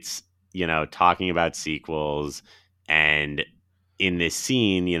 it's, talking about sequels. And in this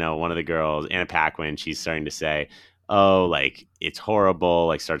scene, one of the girls, Anna Paquin, she's starting to say, oh, like, it's horrible,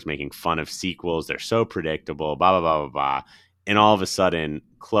 like, starts making fun of sequels. They're so predictable, blah, blah, blah, blah, blah. And all of a sudden,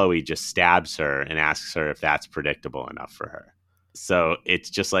 Chloe just stabs her and asks her if that's predictable enough for her. So it's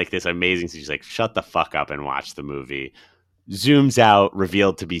just like this amazing, she's like, shut the fuck up and watch the movie. Zooms out,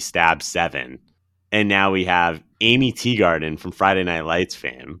 revealed to be Stab 7. And now we have Amy Teagarden from Friday Night Lights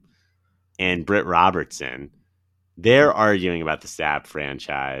fame and Britt Robertson. They're arguing about the Stab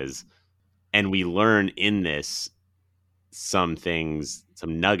franchise. And we learn in this some things,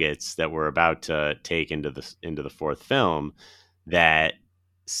 some nuggets that we're about to take into the fourth film, that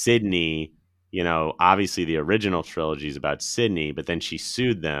Sydney, obviously the original trilogy is about Sydney, but then she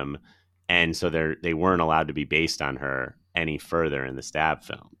sued them. And so they weren't allowed to be based on her any further in the Stab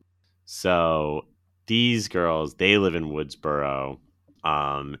film. So these girls, they live in Woodsboro.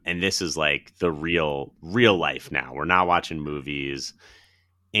 And this is like the real life now. We're not watching movies.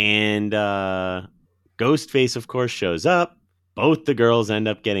 And Ghostface, of course, shows up. Both the girls end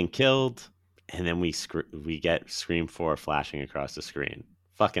up getting killed. And then we get Scream 4 flashing across the screen.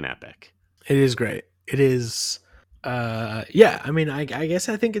 Fucking epic. It is great. It is, yeah, I mean, I guess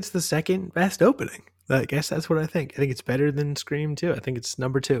I think it's the second best opening. I guess that's what I think. I think it's better than Scream 2. I think it's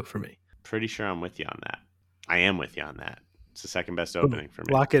number 2 for me. Pretty sure I'm with you on that. I am with you on that. It's the second best opening for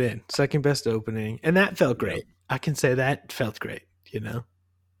me. Lock it in. Second best opening. And that felt great. Yep. I can say that felt great,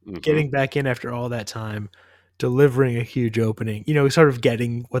 Mm-hmm. Getting back in after all that time, delivering a huge opening, sort of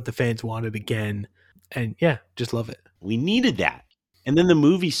getting what the fans wanted again. And yeah, just love it. We needed that. And then the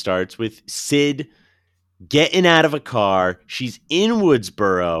movie starts with Sid getting out of a car. She's in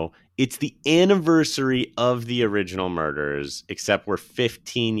Woodsboro. It's the anniversary of the original murders, except we're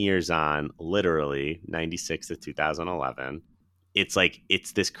 15 years on, literally 96 to 2011. It's like,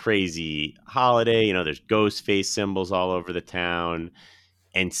 it's this crazy holiday. There's Ghostface symbols all over the town.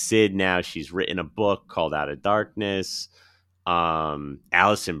 And Sid now, she's written a book called Out of Darkness.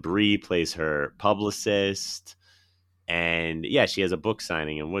 Alison Brie plays her publicist. And yeah, she has a book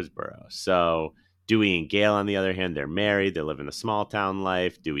signing in Woodsboro. So Dewey and Gail, on the other hand, they're married. They live in a small town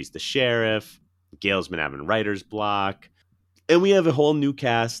life. Dewey's the sheriff. Gail's been having writer's block. And we have a whole new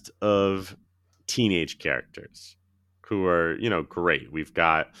cast of teenage characters who are, great. We've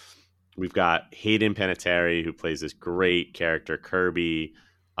got Hayden Panettiere, who plays this great character, Kirby.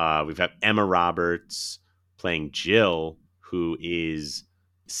 We've got Emma Roberts playing Jill, who is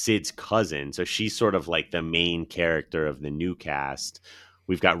Sid's cousin. So she's sort of like the main character of the new cast.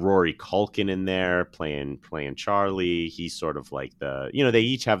 We've got Rory Culkin in there playing Charlie. He's sort of like they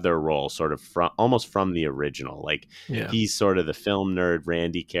each have their role sort of almost from the original. Like, yeah. He's sort of the film nerd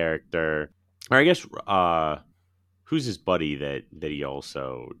Randy character. Or I guess, who's his buddy that he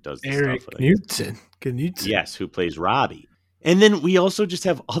also does this Eric stuff with? Knudsen. Yes, who plays Robbie. And then we also just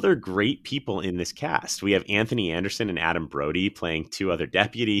have other great people in this cast. We have Anthony Anderson and Adam Brody playing two other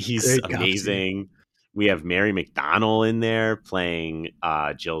deputies. Amazing. We have Mary McDonnell in there playing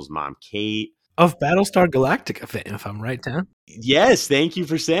Jill's mom, Kate. Of Battlestar Galactica fame, if I'm right, Tom. Yes, thank you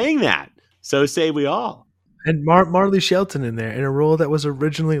for saying that. So say we all. And Marley Shelton in there in a role that was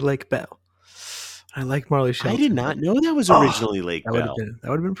originally Lake Bell. I like Marley Shelton. I did not know that was originally Lake Bell. That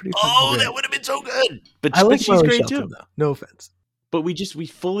would have been pretty fun. Oh, that would have been so good. But she's Marley great Shelton, too. Though. No offense. But we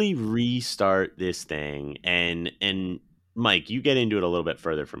fully rest this thing. And Mike, you get into it a little bit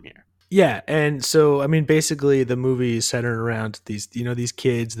further from here. Yeah, and so I mean, basically, the movie is centered around these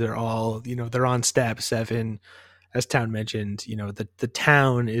kids. They're all, they're on Stab 7, as Town mentioned. The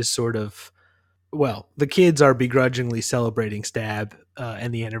town is sort of, well, the kids are begrudgingly celebrating Stab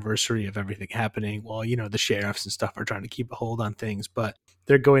and the anniversary of everything happening. While the sheriffs and stuff are trying to keep a hold on things, but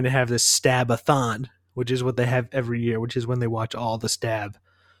they're going to have this stab-a-thon, which is what they have every year, which is when they watch all the Stab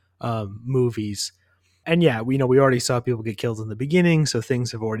movies. And yeah, we already saw people get killed in the beginning, so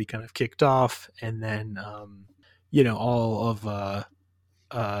things have already kind of kicked off. And then, all of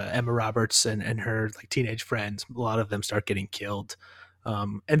Emma Roberts and her like teenage friends, a lot of them start getting killed.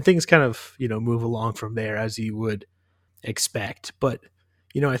 And things kind of, move along from there as you would expect. But,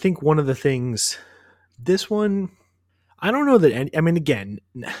 I think one of the things, this one, I don't know that again,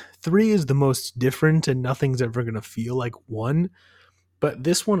 3 is the most different and nothing's ever going to feel like 1. But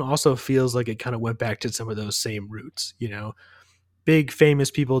this one also feels like it kind of went back to some of those same roots, big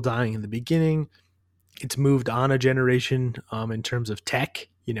famous people dying in the beginning. It's moved on a generation in terms of tech.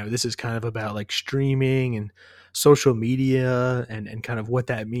 This is kind of about like streaming and social media and kind of what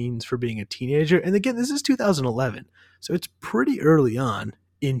that means for being a teenager. And again, this is 2011. So it's pretty early on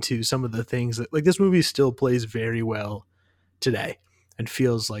into some of the things that like this movie still plays very well today and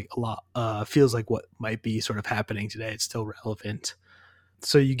feels like feels like what might be sort of happening today. It's still relevant.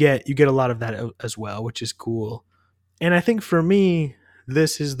 So you get a lot of that as well, which is cool. And I think for me,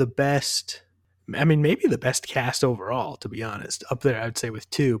 this is the best, maybe the best cast overall, to be honest. Up there, I would say with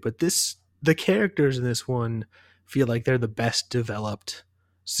 2. But the characters in this one feel like they're the best developed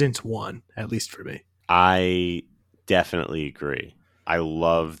since 1, at least for me. I definitely agree. I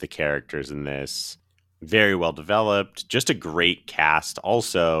love the characters in this. Very well developed. Just a great cast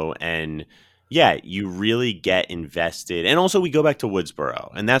also. And yeah, you really get invested. And also we go back to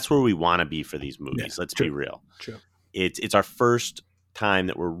Woodsboro, and that's where we want to be for these movies. Yeah, Let's be real. True. It's our first time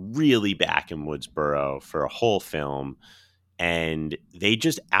that we're really back in Woodsboro for a whole film, and they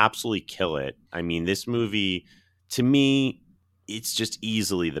just absolutely kill it. This movie, to me, it's just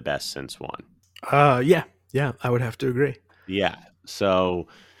easily the best since 1. Yeah, I would have to agree. Yeah. So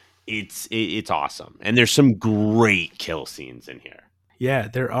it's awesome. And there's some great kill scenes in here. Yeah,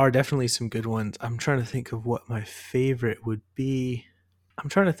 there are definitely some good ones. I'm trying to think of what my favorite would be. I'm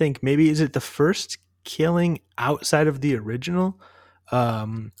trying to think, maybe is it the first killing outside of the original,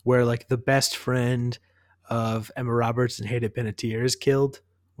 where like the best friend of Emma Roberts and Hayden Panettiere is killed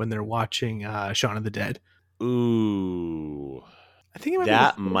when they're watching Shaun of the Dead. Ooh, I think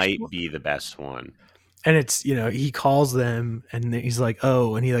that might be the best one. And it's, he calls them and he's like,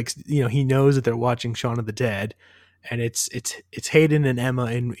 oh, and he like, he knows that they're watching Shaun of the Dead. And it's Hayden and Emma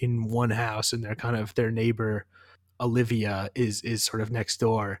in one house, and they're kind of their neighbor Olivia is sort of next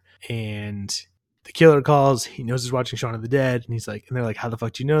door, and the killer calls. He knows he's watching Shaun of the Dead, and they're like, how the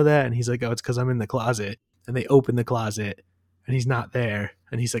fuck do you know that? And he's like, oh, it's because I'm in the closet. And they open the closet, and he's not there.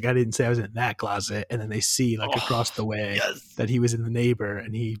 And he's like, I didn't say I was in that closet. And then they see like across the way that he was in the neighbor,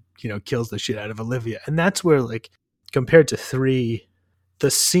 and he kills the shit out of Olivia. And that's where, like, compared to 3, the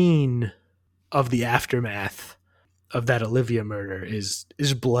scene of the aftermath of that Olivia murder is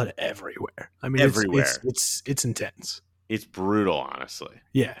blood everywhere. Everywhere. It's intense. It's brutal, honestly.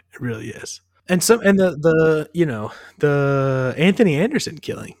 Yeah, it really is. And the Anthony Anderson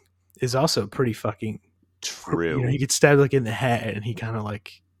killing is also pretty fucking true. He gets stabbed like in the head, and he kind of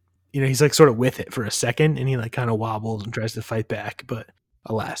like, he's like sort of with it for a second, and he like kind of wobbles and tries to fight back, but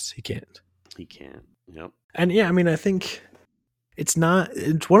alas, he can't. He can't. Yep. And yeah, I think it's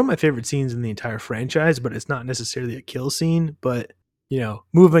one of my favorite scenes in the entire franchise, but it's not necessarily a kill scene. But,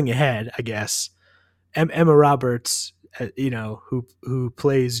 moving ahead, I guess, Emma Roberts, who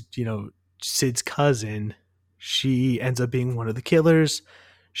plays, Sid's cousin, she ends up being one of the killers.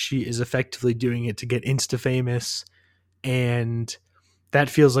 She is effectively doing it to get insta-famous, and that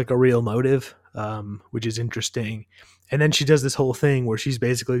feels like a real motive, which is interesting. And then she does this whole thing where she's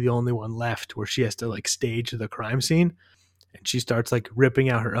basically the only one left, where she has to like stage the crime scene. And she starts like ripping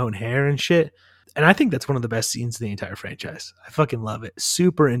out her own hair and shit. And I think that's one of the best scenes in the entire franchise. I fucking love it.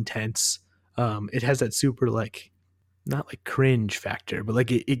 Super intense. It has that super like, not like cringe factor, but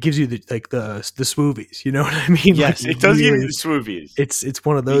like it gives you the swoovies. You know what I mean? Yes, like, it does give you the swoovies. It's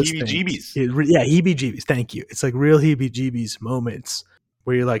one of those heebie-jeebies. Yeah, heebie-jeebies. Thank you. It's like real heebie-jeebies moments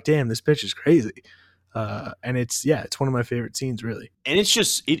where you're like, damn, this bitch is crazy. And it's one of my favorite scenes, really. And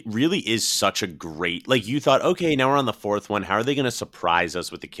it really is such a great, like, you thought, okay, now we're on the 4th one. How are they going to surprise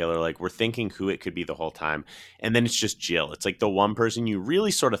us with the killer? Like, we're thinking who it could be the whole time. And then it's just Jill. It's like the one person you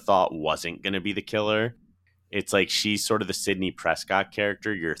really sort of thought wasn't going to be the killer. It's like she's sort of the Sidney Prescott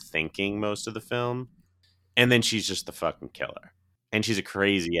character you're thinking most of the film. And then she's just the fucking killer. And she's a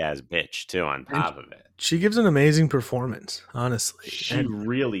crazy ass bitch too on top of it. She gives an amazing performance, honestly. She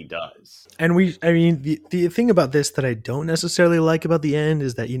really does. And the thing about this that I don't necessarily like about the end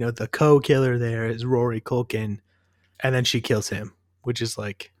is that, the co-killer there is Rory Culkin, and then she kills him, which is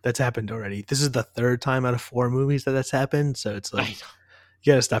like, that's happened already. This is the 3rd time out of 4 movies that's happened. So it's like,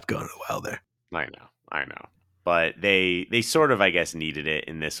 You gotta stop going to the well there. I know. But they sort of, I guess, needed it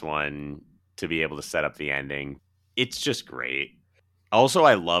in this one to be able to set up the ending. It's just great. Also,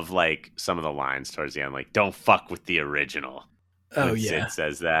 I love like some of the lines towards the end, like "Don't fuck with the original." Oh When yeah. Sid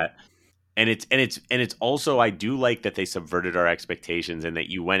says that, and it's also, I do like that they subverted our expectations and that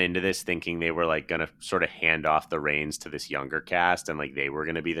you went into this thinking they were like gonna sort of hand off the reins to this younger cast and like they were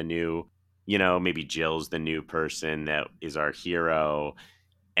gonna be the new, maybe Jill's the new person that is our hero.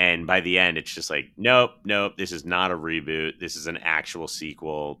 And by the end, it's just like, nope, this is not a reboot. This is an actual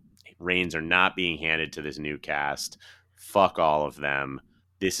sequel. Reins are not being handed to this new cast. Fuck all of them.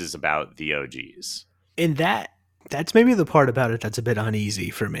 This is about the OGs. And that's maybe the part about it that's a bit uneasy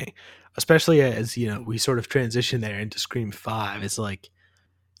for me, especially as we sort of transition there into Scream 5. It's like,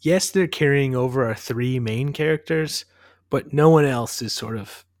 yes, they're carrying over our three main characters, but no one else is sort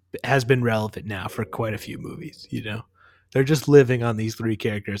of has been relevant now for quite a few movies. They're just living on these three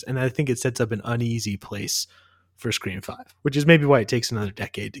characters, and I think it sets up an uneasy place for Scream 5, which is maybe why it takes another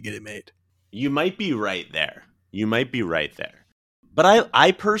decade to get it made. You might be right there. But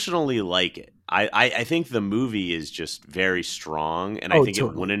I personally like it. I think the movie is just very strong, and I think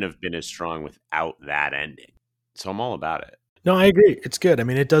totally. It wouldn't have been as strong without that ending. So I'm all about it. No, I agree. It's good. I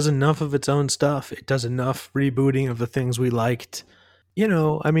mean, it does enough of its own stuff. It does enough rebooting of the things we liked.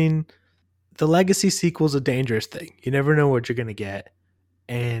 I mean, the legacy sequel's a dangerous thing. You never know what you're going to get.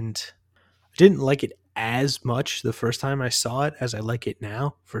 And I didn't like it as much the first time I saw it as I like it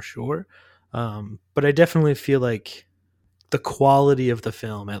now, for sure. But I definitely feel like the quality of the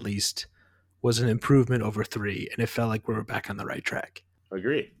film, at least, was an improvement over 3, and it felt like we were back on the right track.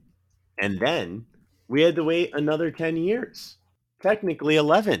 Agreed. And then we had to wait another 10 years, technically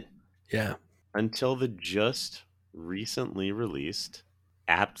 11. Yeah. Until the just recently released,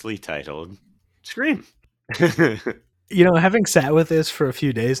 aptly titled Scream. Having sat with this for a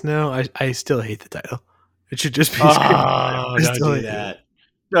few days now, I still hate the title. It should just be Scream 5. Don't do that.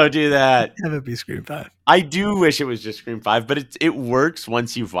 Don't do that. Have it be Scream 5. I do wish it was just Scream 5, but it works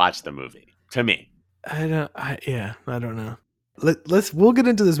once you've watched the movie, to me. I don't know. We'll get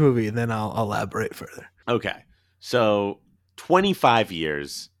into this movie and then I'll elaborate further. Okay. So 25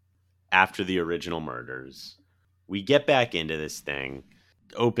 years after the original murders, we get back into this thing,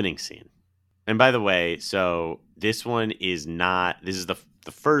 opening scene. And by the way, so this is the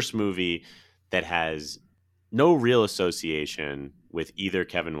first movie that has no real association with either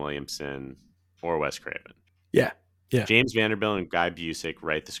Kevin Williamson or Wes Craven. Yeah. James Vanderbilt and Guy Busick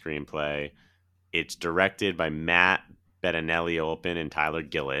write the screenplay. It's directed by Matt Bettinelli-Olpin and Tyler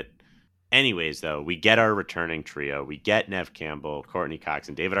Gillett. Anyways, though, we get our returning trio. We get Neve Campbell, Courtney Cox,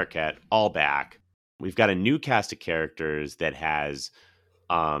 and David Arquette all back. We've got a new cast of characters that has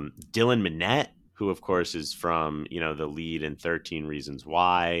Dylan Minnette, who, of course, is from, the lead in 13 Reasons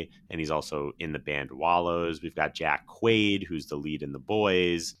Why, and he's also in the band Wallows. We've got Jack Quaid, who's the lead in The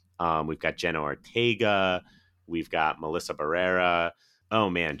Boys. We've got Jenna Ortega. We've got Melissa Barrera. Oh,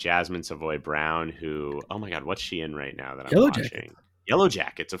 man, Jasmine Savoy Brown, who, oh, my God, what's she in right now that I'm watching? Yellow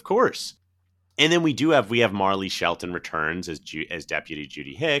Jackets, of course. And then we have Marley Shelton returns as Deputy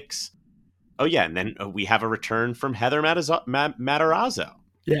Judy Hicks. Oh, yeah, and then we have a return from Heather Matarazzo.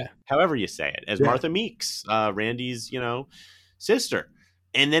 Yeah. However you say it, as Martha Meeks, Randy's, sister.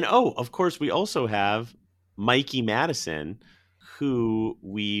 And then, of course, we also have Mikey Madison, who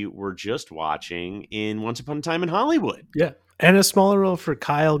we were just watching in Once Upon a Time in Hollywood. Yeah. And a smaller role for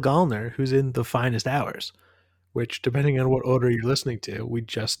Kyle Gallner, who's in The Finest Hours, which, depending on what order you're listening to, we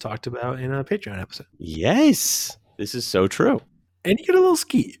just talked about in a Patreon episode. Yes. This is so true. And you get a little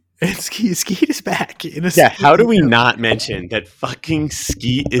Skeet. And Skeet is back. How do we not mention that fucking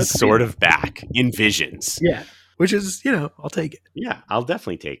Skeet is sort of back in Visions? Yeah. Which is, I'll take it. Yeah, I'll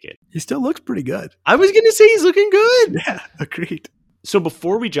definitely take it. He still looks pretty good. I was going to say he's looking good. Yeah, agreed. So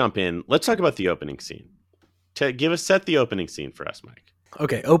before we jump in, let's talk about the opening scene. Set the opening scene for us, Mike.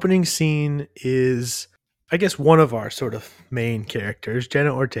 Okay, opening scene is, I guess, one of our sort of main characters,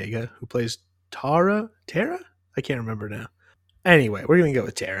 Jenna Ortega, who plays Tara? I can't remember now. Anyway, we're going to go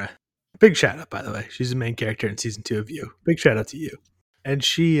with Tara. Big shout out, by the way. She's the main character in season 2 of You. Big shout out to you. And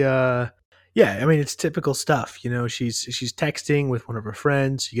she, it's typical stuff. She's texting with one of her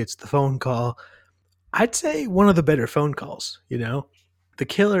friends. She gets the phone call. I'd say one of the better phone calls, The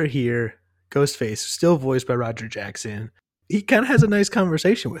killer here, Ghostface, still voiced by Roger Jackson. He kind of has a nice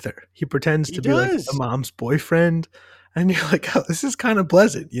conversation with her. He pretends to be like the mom's boyfriend. And you're like, oh, this is kind of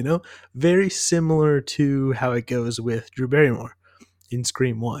pleasant, Very similar to how it goes with Drew Barrymore in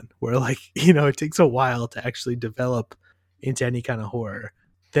Scream 1, where it takes a while to actually develop into any kind of horror.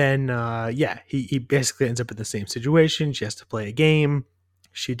 Then, he basically ends up in the same situation. She has to play a game.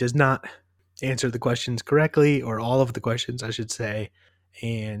 She does not answer the questions correctly, or all of the questions, I should say.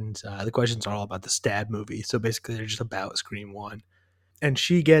 And the questions are all about the Stab movie. So basically, they're just about Scream 1. And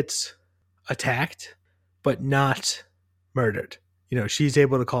she gets attacked, but not murdered. She's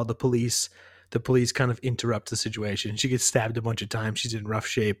able to call the police. The police kind of interrupt the situation. She gets stabbed a bunch of times. She's in rough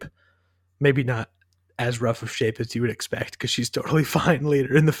shape. Maybe not as rough of shape as you would expect, because she's totally fine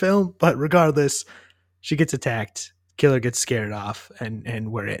later in the film. But regardless, she gets attacked. Killer gets scared off,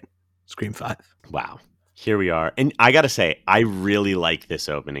 and we're in Scream 5. Wow. Here we are. And I got to say, I really like this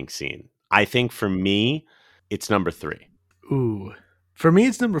opening scene. I think for me, it's number 3. Ooh. For me,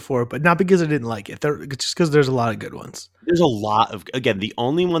 it's number 4, but not because I didn't like it. Just because there's a lot of good ones. There's a lot of, again, the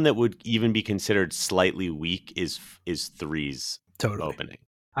only one that would even be considered slightly weak is 3's Totally. opening.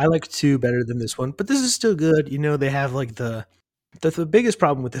 I like 2 better than this one, but this is still good. They have like the biggest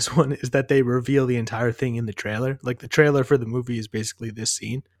problem with this one is that they reveal the entire thing in the trailer. Like the trailer for the movie is basically this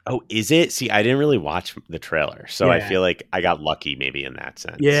scene. Oh, is it? See, I didn't really watch the trailer, so Yeah. I feel like I got lucky maybe in that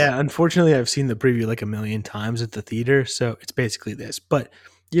sense. Yeah, unfortunately, I've seen the preview like a million times at the theater, so it's basically this. But,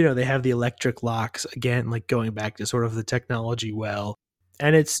 they have the electric locks, again, like going back to sort of the technology well,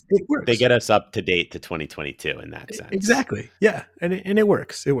 and it works. They get us up to date to 2022 in that sense. Exactly, yeah, and it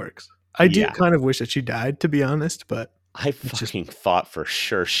works. It works. I do kind of wish that she died, to be honest, but... I fucking thought for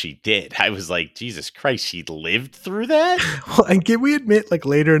sure she did. I was like, Jesus Christ, she lived through that? Well, and can we admit, like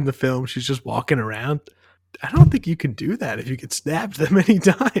later in the film, she's just walking around? I don't think you can do that if you get stabbed that many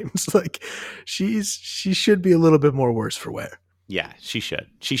times. Like, she should be a little bit more worse for wear. Yeah, she should.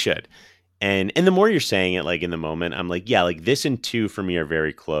 She should. And the more you're saying it, like in the moment, I'm like, yeah, like this and 2 for me are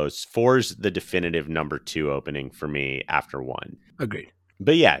very close. 4's the definitive number 2 opening for me after 1. Agreed.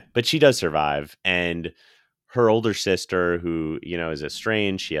 But she does survive, and her older sister, who, is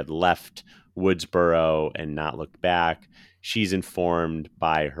estranged, she had left Woodsboro and not looked back. She's informed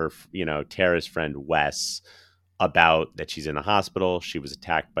by her, Tara's friend Wes about that she's in the hospital. She was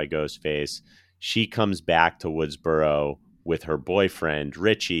attacked by Ghostface. She comes back to Woodsboro with her boyfriend,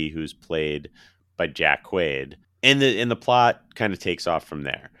 Richie, who's played by Jack Quaid. And the plot kind of takes off from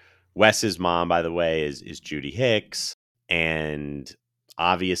there. Wes's mom, by the way, is Judy Hicks. And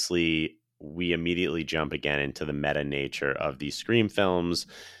obviously, we immediately jump again into the meta nature of these Scream films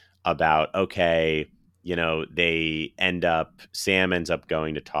about, okay, Sam ends up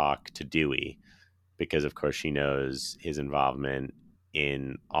going to talk to Dewey because, of course, she knows his involvement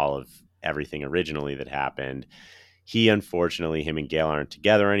in all of everything originally that happened. Unfortunately, him and Gail aren't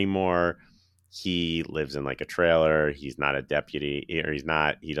together anymore. He lives in like a trailer. He's not a deputy, or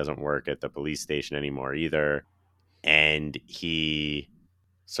he doesn't work at the police station anymore either. And he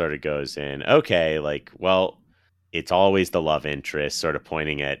sort of goes in, okay, like, well, it's always the love interest, sort of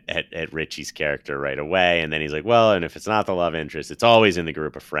pointing at Richie's character right away. And then he's like, well, and if it's not the love interest, it's always in the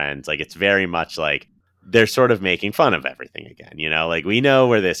group of friends. Like, it's very much like they're sort of making fun of everything again, like we know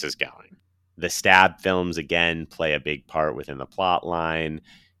where this is going. The Stab films, again, play a big part within the plot line.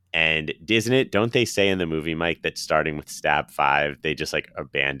 And don't they say in the movie, Mike, that starting with Stab 5, they just like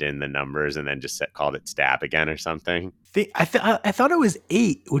abandoned the numbers and then just called it Stab again or something? I thought it was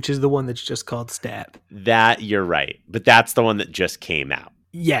 8, which is the one that's just called Stab. That, you're right. But that's the one that just came out.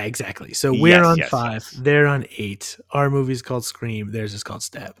 Yeah, exactly. So we're on 5. They're on 8. Our movie's called Scream. Theirs is called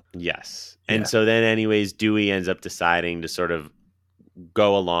Stab. Yes. And so then anyways, Dewey ends up deciding to sort of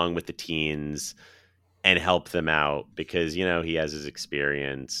go along with the teens and help them out because, he has his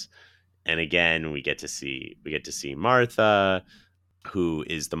experience. And again, we get to see Martha, who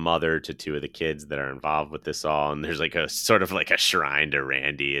is the mother to 2 of the kids that are involved with this all. And there's like a sort of like a shrine to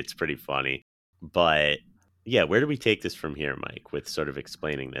Randy. It's pretty funny. But yeah, where do we take this from here, Mike, with sort of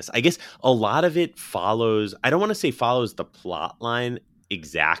explaining this? I guess a lot of it follows, I don't want to say follows the plot line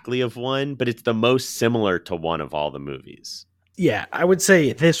exactly of 1, but it's the most similar to 1 of all the movies. Yeah, I would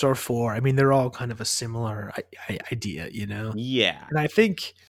say this or 4. I mean, they're all kind of a similar idea, Yeah. And I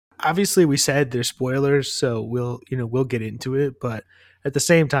think, obviously, we said there's spoilers, so we'll get into it. But at the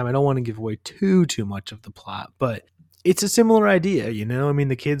same time, I don't want to give away too much of the plot. But it's a similar idea, I mean,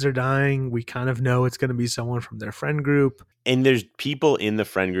 the kids are dying. We kind of know it's going to be someone from their friend group. And there's people in the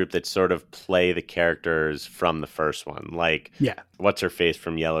friend group that sort of play the characters from the first one. Like, what's her face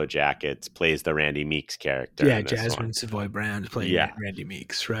from Yellow Jackets plays the Randy Meeks character. Yeah, Jasmine Savoy Brown is playing Randy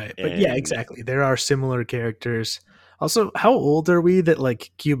Meeks, right? But yeah, exactly. There are similar characters. Also, how old are we that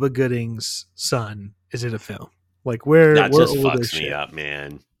like Cuba Gooding's son is in a film? Like, that just fucks me up,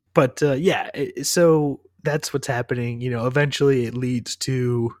 man. But so that's what's happening. Eventually it leads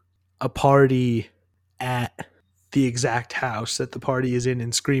to a party at the exact house that the party is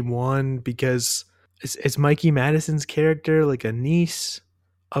in Scream 1 because is Mikey Madison's character like a niece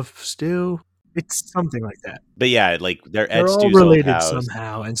of Stu. It's something like that. But yeah, like they're at They're all Stu's old related house.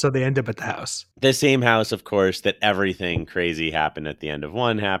 somehow, and so they end up at the house. The same house, of course, that everything crazy happened at the end of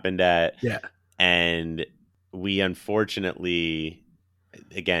one happened at. Yeah. And we unfortunately,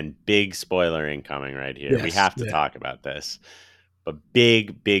 again, big spoiler incoming right here. We Yes, have to yeah. talk about this. But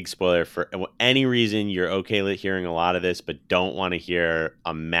big spoiler for any reason you're okay with hearing a lot of this, but don't want to hear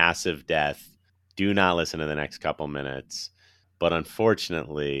a massive death. Do not listen to the next couple minutes. But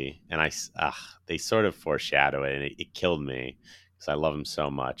unfortunately, and they sort of foreshadow it, and it killed me because I love him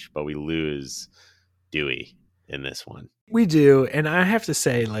so much. But we lose Dewey in this one. We do, and I have to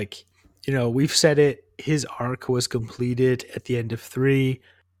say, like, you know, we've said it, his arc was completed at the end of 3.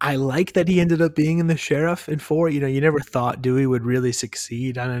 I like that he ended up being in the sheriff in 4. You know, you never thought Dewey would really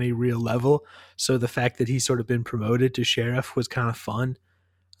succeed on any real level. So the fact that he's sort of been promoted to sheriff was kind of fun.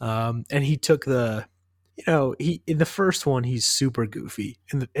 And he took he in the first one, he's super goofy,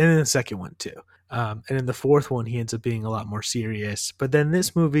 and in the second one too. And in the fourth one, he ends up being a lot more serious. But then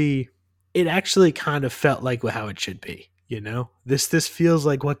this movie, it actually kind of felt like how it should be. You know, this feels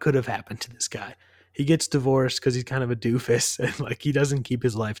like what could have happened to this guy. He gets divorced because he's kind of a doofus, and like he doesn't keep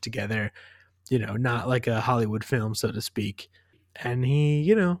his life together. You know, not like a Hollywood film, so to speak. And he,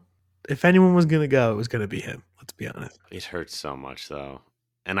 you know, if anyone was gonna go, it was gonna be him. Let's be honest. It hurts so much though.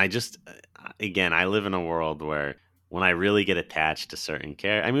 And I just, again, I live in a world where when I really get attached to certain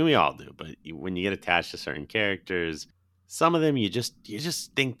characters, I mean, we all do, but when you get attached to certain characters, some of them you just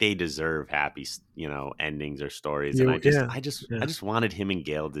think they deserve happy, endings or stories. And I just wanted him and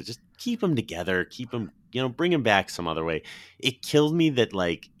Gail to just keep them together, keep them, bring him back some other way. It killed me that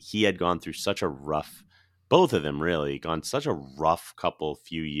like he had gone through such a rough, both of them really gone such a rough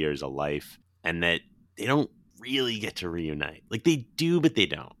few years of life, and that they don't really get to reunite. Like they do, but they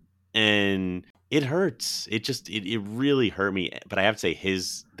don't. And it hurts. It really hurt me. But I have to say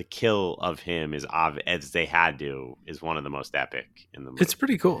the kill of him is as they had to, is one of the most epic in the movie. It's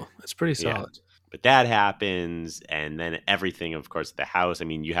pretty cool. It's pretty solid. Yeah. But that happens, and then everything, of course, at the house. I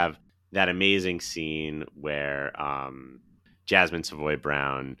mean, you have that amazing scene where Jasmine Savoy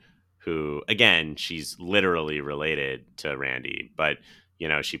Brown, who, again, she's literally related to Randy, but,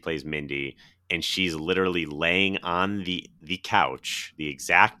 she plays Mindy, and she's literally laying on the couch, the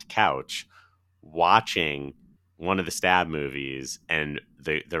exact couch, watching one of the Stab movies, and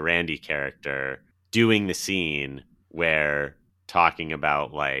the Randy character doing the scene where talking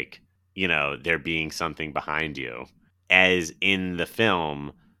about like, there being something behind you, as in the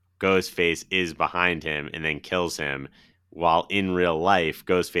film, Ghostface is behind him and then kills him, while in real life,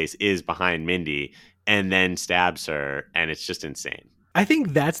 Ghostface is behind Mindy and then stabs her, and it's just insane. I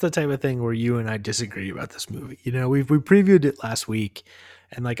think that's the type of thing where you and I disagree about this movie. We previewed it last week,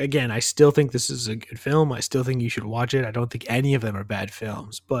 and like, again, I still think this is a good film. I still think you should watch it. I don't think any of them are bad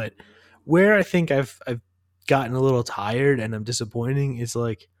films, but where I think I've gotten a little tired and I'm disappointing is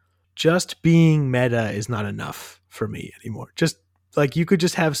like, just being meta is not enough for me anymore. Just like, you could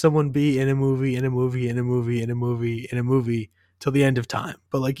just have someone be in a movie till the end of time,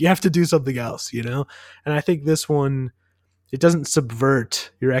 but like, you have to do something else, And I think this one, it doesn't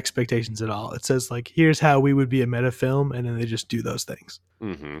subvert your expectations at all. It says like, here's how we would be a meta film, and then they just do those things.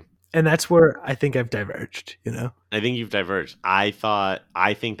 Mm-hmm. And that's where I think I've diverged, I think you've diverged. I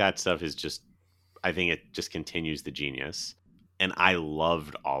think that stuff is just, I think it just continues the genius. And I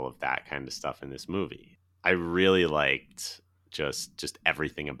loved all of that kind of stuff in this movie. I really liked just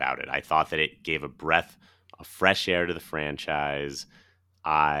everything about it. I thought that it gave a breath of fresh air to the franchise.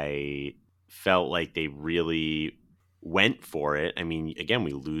 I felt like they really went for it. I mean, again,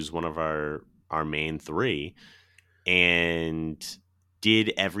 we lose one of our main three, and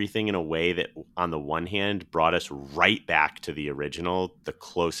did everything in a way that, on the one hand, brought us right back to the original, the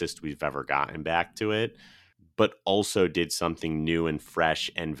closest we've ever gotten back to it, but also did something new and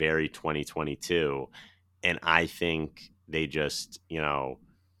fresh and very 2022. And I think they just,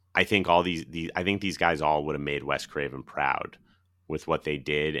 I think I think these guys all would have made Wes Craven proud with what they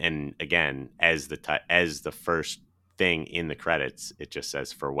did. And again, as the first thing in the credits, it just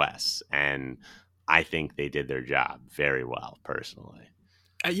says for Wes, and I think they did their job very well, personally.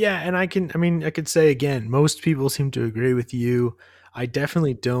 Yeah, and I could say again, most people seem to agree with you. I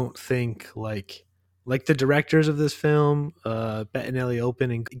definitely don't think like the directors of this film, Bettinelli,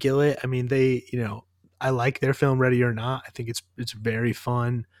 Olpin, and Gillett. I mean, they, I like their film Ready or Not. I think it's very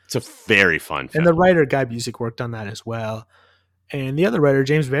fun. It's a very fun film. And the writer Guy Busick worked on that as well. And the other writer,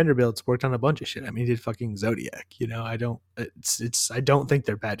 James Vanderbilt's worked on a bunch of shit. I mean, he did fucking Zodiac. I don't think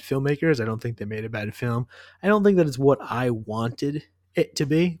they're bad filmmakers. I don't think they made a bad film. I don't think that it's what I wanted it to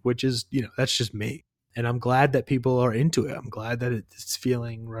be, which is, that's just me. And I'm glad that people are into it. I'm glad that it's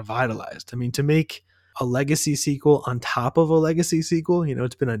feeling revitalized. I mean, to make a legacy sequel on top of a legacy sequel,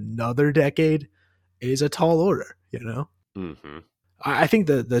 it's been another decade, is a tall order, Mm-hmm. I think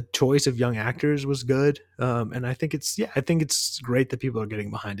the choice of young actors was good. And I think it's great that people are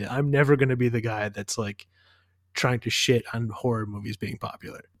getting behind it. I'm never going to be the guy that's like trying to shit on horror movies being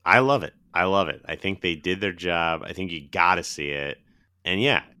popular. I love it. I think they did their job. I think you got to see it. And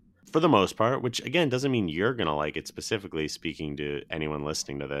yeah, for the most part, which again doesn't mean you're going to like it specifically, speaking to anyone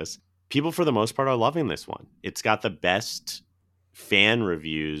listening to this, people for the most part are loving this one. It's got the best fan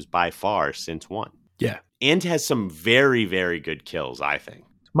reviews by far since 1. Yeah. And has some very, very good kills, I think.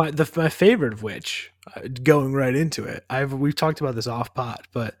 My favorite of which, going right into it, we've talked about this off pod,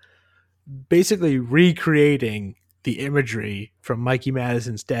 but basically recreating the imagery from Mikey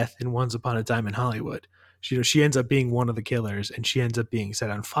Madison's death in Once Upon a Time in Hollywood. She ends up being one of the killers, and she ends up being set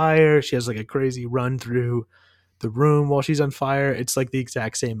on fire. She has like a crazy run through the room while she's on fire. It's like the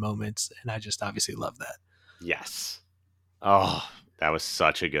exact same moments, and I just obviously love that. Yes. Oh, that was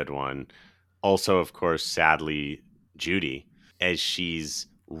such a good one. Also, of course, sadly, Judy, as she's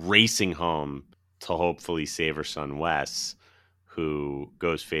racing home to hopefully save her son Wes, who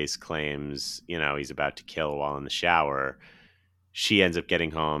Ghostface claims, he's about to kill while in the shower. She ends up getting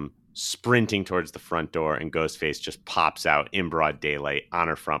home, sprinting towards the front door, and Ghostface just pops out in broad daylight on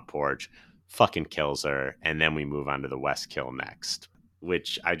her front porch, fucking kills her, and then we move on to the Wes kill next,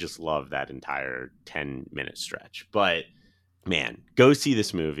 which I just love that entire 10-minute stretch. But man, go see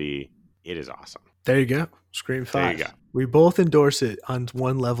this movie. It is awesome. There you go. Scream 5. There you go. We both endorse it on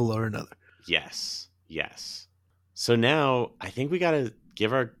one level or another. Yes. So now I think we got to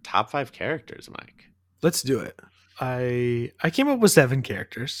give our top 5 characters, Mike. Let's do it. I came up with 7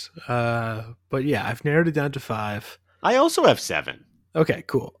 characters, but yeah, I've narrowed it down to 5. I also have 7. Okay,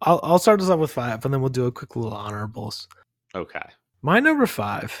 cool. I'll start us off with 5, and then we'll do a quick little honorables. Okay. My number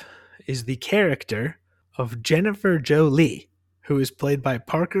 5 is the character of Jennifer Jolie, who is played by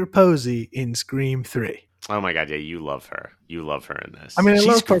Parker Posey in Scream 3. Oh my God, yeah, you love her. You love her in this. I mean, I She's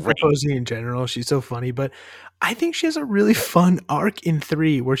love Parker great. Posey in general. She's so funny, but I think she has a really fun arc in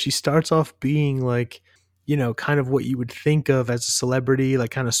 3 where she starts off being like, kind of what you would think of as a celebrity,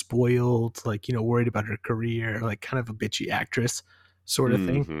 like kind of spoiled, like, worried about her career, like kind of a bitchy actress sort of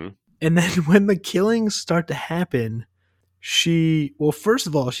thing. And then when the killings start to happen, first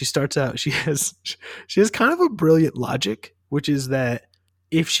of all, she starts out, she has kind of a brilliant logic, which is that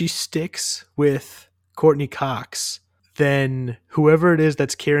if she sticks with Courtney Cox, then whoever it is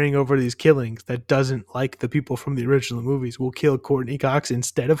that's carrying over these killings that doesn't like the people from the original movies will kill Courtney Cox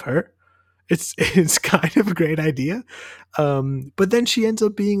instead of her. It's kind of a great idea. But then she ends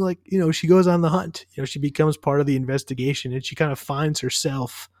up being like, she goes on the hunt. She becomes part of the investigation, and she kind of finds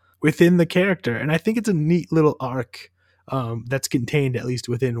herself within the character. And I think it's a neat little arc that's contained at least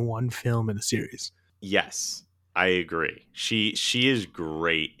within one film in the series. Yes, I agree. She is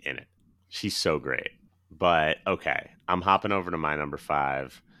great in it. She's so great. But okay, I'm hopping over to my number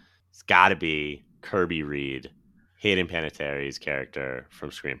 5. It's got to be Kirby Reed, Hayden Panettiere's character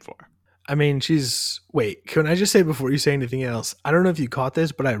from Scream 4. I mean, can I just say before you say anything else, I don't know if you caught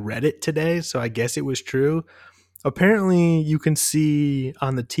this, but I read it today, so I guess it was true. Apparently, you can see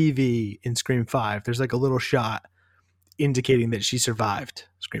on the TV in Scream 5, there's like a little shot indicating that she survived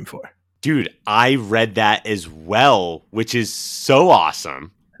Scream 4. Dude, I read that as well, which is so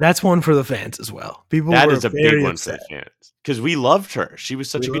awesome. That's one for the fans as well. That is a big one for the fans because we loved her. She was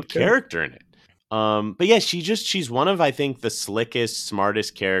such a good character in it. But yeah, she's one of, I think, the slickest,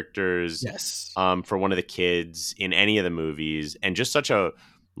 smartest characters. Yes. For one of the kids in any of the movies, and just such a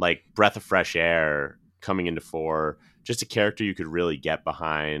like breath of fresh air coming into 4. Just a character you could really get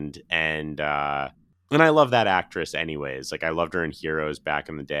behind, and I love that actress anyways. Like I loved her in Heroes back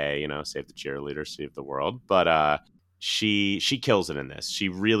in the day. Save the cheerleader, save the world. But she kills it in this. She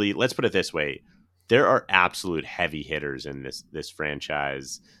really, let's put it this way, there are absolute heavy hitters in this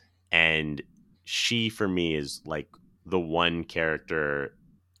franchise, and she, for me, is like the one character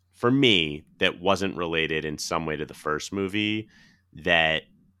for me that wasn't related in some way to the first movie that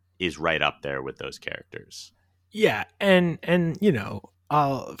is right up there with those characters. Yeah. And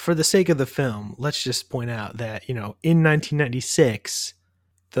for the sake of the film, let's just point out that, in 1996,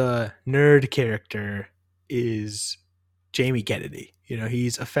 the nerd character is Jamie Kennedy.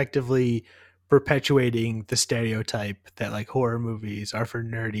 He's effectively perpetuating the stereotype that like horror movies are for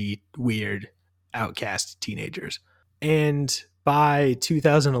nerdy, weird, outcast teenagers. And by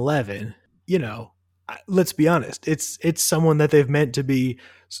 2011, let's be honest, it's someone that they've meant to be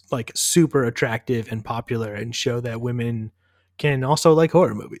like super attractive and popular and show that women can also like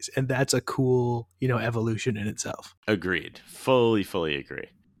horror movies. And that's a cool, evolution in itself. Agreed. Fully agree.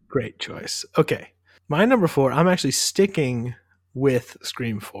 Great choice. Okay. My number 4, I'm actually sticking with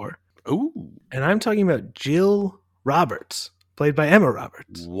Scream 4. Ooh. And I'm talking about Jill Roberts, played by Emma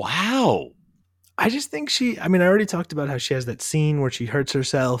Roberts. Wow. I just think I already talked about how she has that scene where she hurts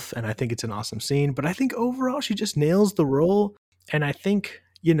herself, and I think it's an awesome scene, but I think overall she just nails the role. And I think,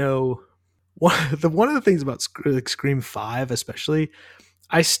 one of the things about Scream 5 especially,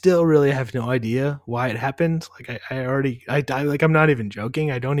 I still really have no idea why it happened. Like I'm not even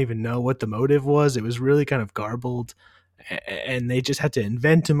joking. I don't even know what the motive was. It was really kind of garbled, and they just had to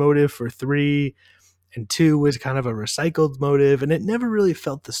invent a motive for 3, and 2 was kind of a recycled motive, and it never really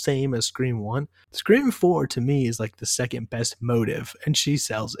felt the same as Scream 1. Scream 4 to me is like the second best motive, and she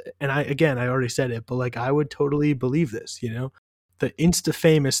sells it. And I already said it, but like I would totally believe this, The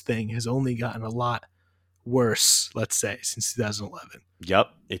insta-famous thing has only gotten a lot worse, let's say, since 2011. Yep,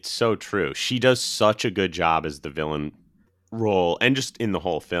 it's so true. She does such a good job as the villain role and just in the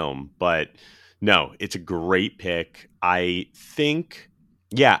whole film. But no, it's a great pick. I think,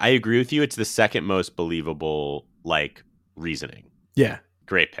 yeah, I agree with you. It's the second most believable, reasoning. Yeah.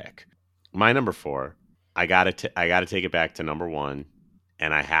 Great pick. My number 4, I gotta take it back to number 1,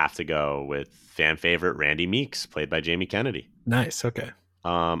 and I have to go with fan favorite Randy Meeks, played by Jamie Kennedy. Nice. Okay.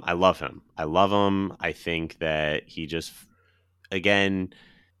 I love him. I think that he just, again,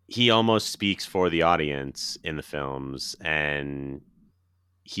 he almost speaks for the audience in the films, and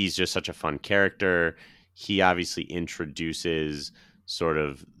he's just such a fun character. He obviously introduces sort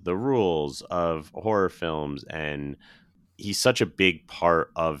of the rules of horror films, and he's such a big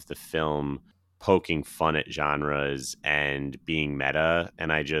part of the film, poking fun at genres and being meta.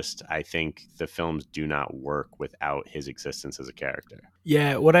 And I think the films do not work without his existence as a character.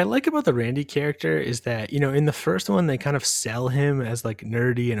 Yeah, what I like about the Randy character is that, in the first one, they kind of sell him as like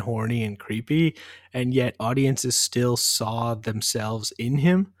nerdy and horny and creepy, and yet audiences still saw themselves in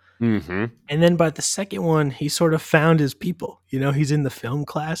him. Mm-hmm. And then by the second one, he sort of found his people. He's in the film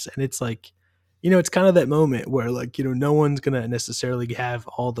class, and it's like, it's kind of that moment where no one's going to necessarily have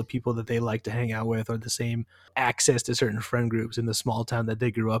all the people that they like to hang out with or the same access to certain friend groups in the small town that they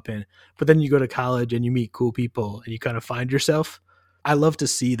grew up in. But then you go to college and you meet cool people and you kind of find yourself. I love to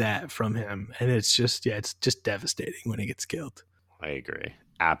see that from him. And it's just devastating when he gets killed. I agree.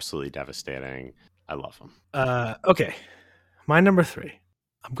 Absolutely devastating. I love him. Okay. My number 3.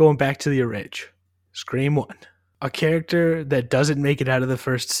 I'm going back to the orig. Scream 1. A character that doesn't make it out of the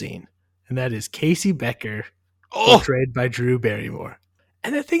first scene. And that is Casey Becker, portrayed by Drew Barrymore.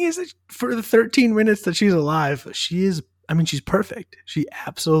 And the thing is that for the 13 minutes that she's alive, she's perfect. She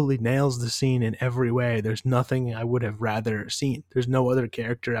absolutely nails the scene in every way. There's nothing I would have rather seen. There's no other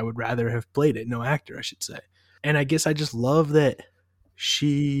character I would rather have played it. No actor, I should say. And I guess I just love that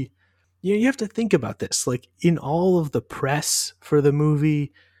she, you have to think about this. Like in all of the press for the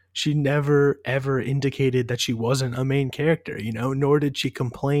movie, she never ever indicated that she wasn't a main character, nor did she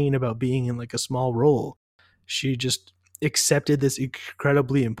complain about being in like a small role. She just accepted this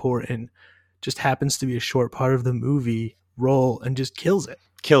incredibly important, just happens to be a short part of the movie role and just kills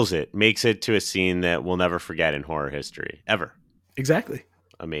it. Makes it to a scene that we'll never forget in horror history, ever. Exactly.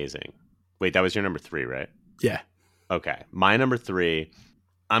 Amazing. Wait, that was your number 3, right? Yeah. Okay. My number 3,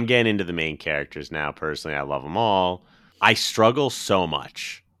 I'm getting into the main characters now. Personally, I love them all. I struggle so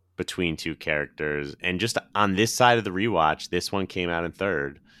much between 2 characters, and just on this side of the rewatch, this one came out in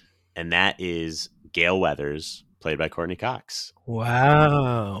 3rd, and that is Gale Weathers, played by Courtney Cox.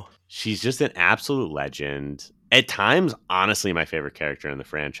 Wow. She's just an absolute legend. At times, honestly, my favorite character in the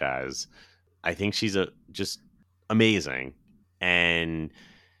franchise. I think she's just amazing, and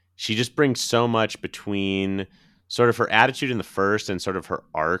she just brings so much between sort of her attitude in the first and sort of her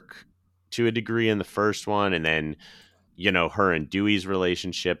arc to a degree in the first one, and then her and Dewey's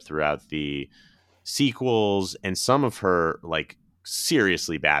relationship throughout the sequels, and some of her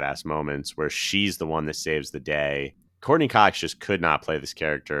seriously badass moments where she's the one that saves the day. Courtney Cox just could not play this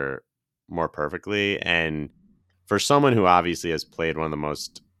character more perfectly. And for someone who obviously has played one of the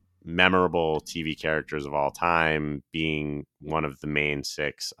most memorable TV characters of all time, being one of the main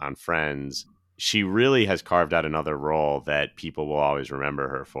 6 on Friends, she really has carved out another role that people will always remember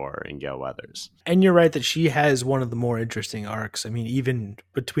her for in Gale Weathers. And you're right that she has one of the more interesting arcs. I mean, even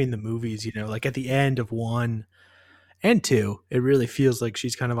between the movies, like at the end of 1 and 2, it really feels like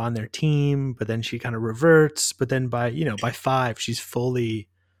she's kind of on their team, but then she kind of reverts. But then by 5, she's fully,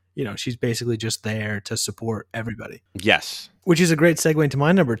 she's basically just there to support everybody. Yes. Which is a great segue into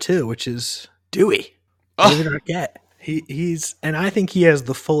my number 2, which is Dewey. David Arquette. He's, and I think he has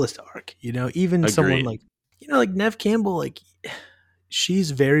the fullest arc, even Agreed. Someone like Nev Campbell,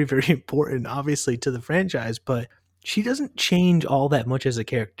 she's very, very important, obviously, to the franchise, but she doesn't change all that much as a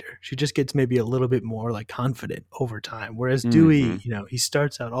character. She just gets maybe a little bit more like confident over time. Whereas Dewey, he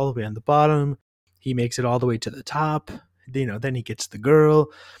starts out all the way on the bottom, he makes it all the way to the top, then he gets the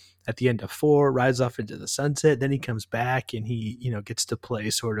girl at the end of 4, rides off into the sunset, then he comes back and he, gets to play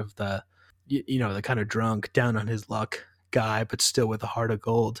sort of the kind of drunk, down on his luck guy, but still with a heart of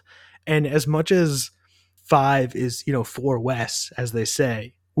gold. And as much as 5 is, 4 Wes, as they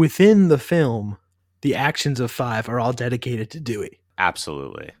say, within the film, the actions of 5 are all dedicated to Dewey.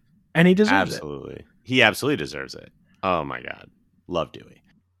 Absolutely. And he deserves it. He absolutely deserves it. Oh my God. Love Dewey.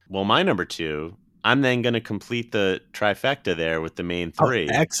 Well, my number 2, I'm then going to complete the trifecta there with the main 3.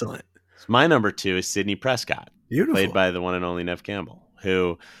 Oh, excellent. So my number 2 is Sidney Prescott. Beautiful. Played by the one and only Neve Campbell,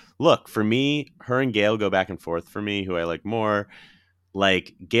 who, look, for me, her and Gail go back and forth for me, who I like more.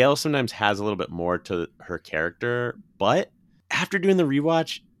 Like, Gail sometimes has a little bit more to her character, but after doing the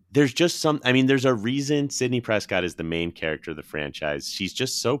rewatch, there's just there's a reason Sidney Prescott is the main character of the franchise. She's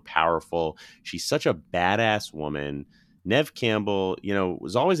just so powerful. She's such a badass woman. Neve Campbell,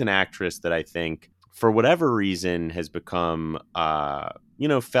 was always an actress that I think, for whatever reason, has become,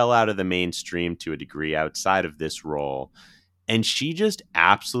 fell out of the mainstream to a degree outside of this role. And she just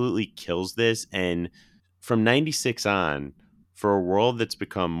absolutely kills this. And from 96 on, for a world that's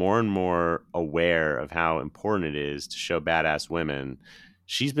become more and more aware of how important it is to show badass women,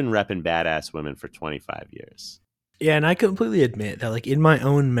 she's been repping badass women for 25 years. Yeah, and I completely admit that, like, in my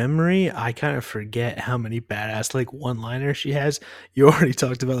own memory, I kind of forget how many badass, like, one-liners she has. You already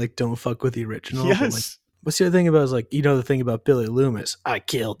talked about, like, don't fuck with the original. Yes. But, like, what's the other thing about is, like, the thing about Billy Loomis, I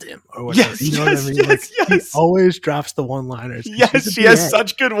killed him, or whatever. Yes, what I mean? He always drops the one-liners. Yes, she has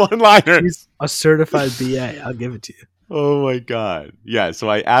such good one-liners. She's a certified BA. I'll give it to you. Oh my God. Yeah.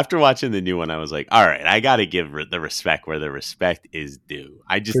 So after watching the new one, I was like, all right, I got to give the respect where the respect is due.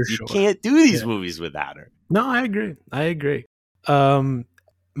 You can't do these movies without her. No, I agree.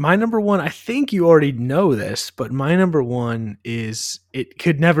 My number 1, I think you already know this, but my number 1 is, it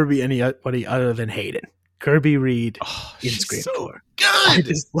could never be anybody other than Hayden. Kirby Reed in Scream 4. Good. I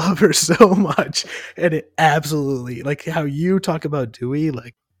just love her so much. And it absolutely, like how you talk about Dewey,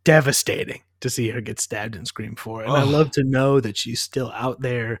 like, devastating to see her get stabbed in Scream 4. And I love to know that she's still out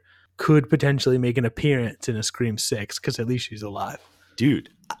there, could potentially make an appearance in a Scream 6, because at least she's alive. Dude,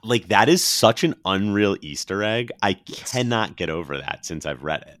 like, that is such an unreal Easter egg. I cannot get over that since I've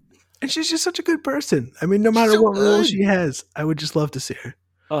read it. And she's just such a good person. I mean, no matter what role she has, I would just love to see her.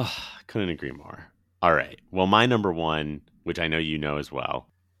 Oh, couldn't agree more. All right. Well, my number 1, which I know you know as well.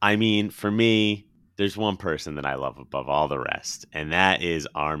 I mean, for me, there's one person that I love above all the rest, and that is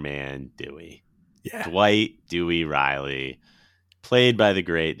our man, Dewey. Yeah. Dwight Dewey Riley, played by the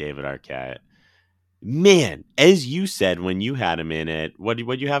great David Arquette. Man, as you said when you had him in it, what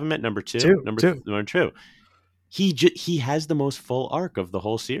you have him at number 2? Number 2. He has the most full arc of the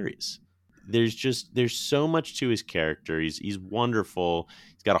whole series. There's so much to his character. He's wonderful.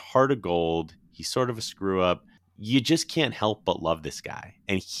 He's got a heart of gold. He's sort of a screw up. You just can't help but love this guy.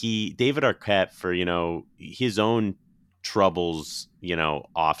 And David Arquette, for, his own troubles,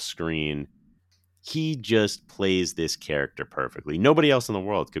 off screen, he just plays this character perfectly. Nobody else in the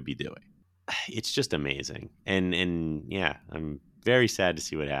world could be Dewey. It's just amazing. And yeah, I'm very sad to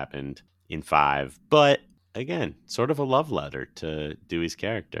see what happened in 5, but again, sort of a love letter to Dewey's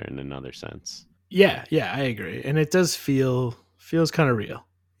character in another sense. Yeah, I agree. And it does feels kind of real.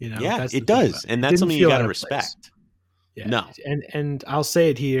 Yeah, it does. And that's something you got to respect. Yeah. No. And I'll say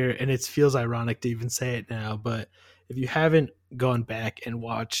it here, and it feels ironic to even say it now, but if you haven't gone back and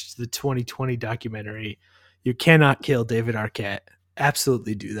watched the 2020 documentary, You Cannot Kill David Arquette,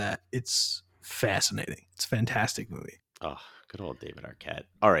 absolutely do that. It's fascinating. It's a fantastic movie. Oh, good old David Arquette.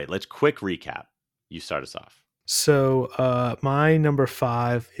 All right, let's quick recap. You start us off. So my number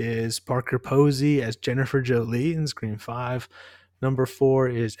 5 is Parker Posey as Jennifer Jolie in Scream 5. Number 4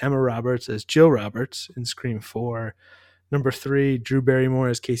 is Emma Roberts as Jill Roberts in Scream 4. Number 3, Drew Barrymore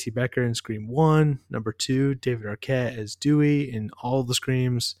as Casey Becker in Scream 1. Number 2, David Arquette as Dewey in all the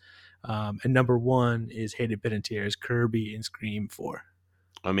Screams. And number 1 is Hayden Panettiere as Kirby in Scream 4.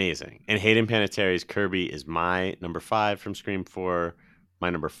 Amazing. And Hayden Panettiere's Kirby is my number 5 from Scream 4.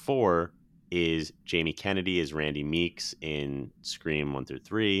 My number 4 is Jamie Kennedy as Randy Meeks in Scream 1 through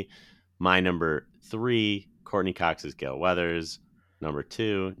 3. My number 3, Courtney Cox as Gail Weathers. Number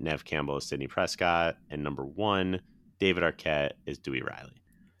 2, Neve Campbell as Sidney Prescott. And number 1, David Arquette as Dewey Riley.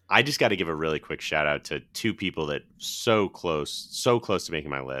 I just got to give a really quick shout out to 2 people that so close to making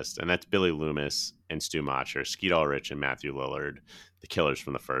my list. And that's Billy Loomis and Stu Macher, Skeet Ulrich and Matthew Lillard, the killers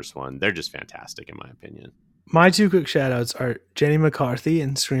from the first one. They're just fantastic in my opinion. My two quick shout-outs are Jenny McCarthy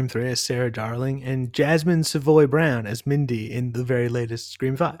in Scream 3 as Sarah Darling and Jasmine Savoy Brown as Mindy in the very latest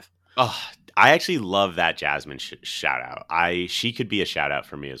Scream 5. Oh, I actually love that Jasmine shout out. She could be a shout out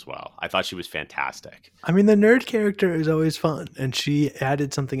for me as well. I thought she was fantastic. I mean, the nerd character is always fun, and she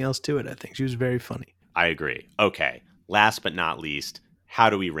added something else to it. I think she was very funny. I agree. Okay, last but not least, how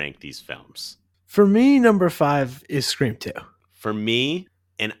do we rank these films? For me, number 5 is Scream 2. For me,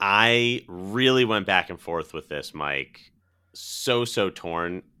 and I really went back and forth with this, Mike. So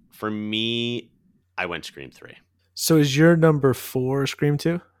torn. For me, I went Scream 3. So is your number 4 Scream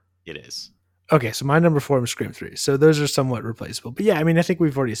 2? It is. Okay, so my number 4 is Scream 3. So those are somewhat replaceable. But yeah, I mean, I think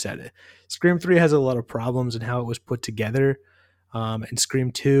we've already said it. Scream 3 has a lot of problems in how it was put together. And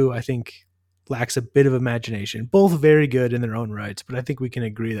Scream 2, I think, lacks a bit of imagination. Both very good in their own rights, but I think we can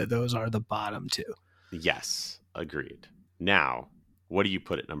agree that those are the bottom two. Yes, agreed. Now, what do you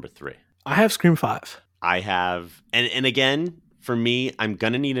put at number 3? I have Scream 5. I have, and again, for me, I'm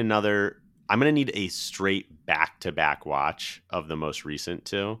going to need a straight back-to-back watch of the most recent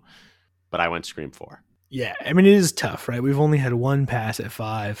two, but I went Scream 4. Yeah, I mean, it is tough, right? We've only had one pass at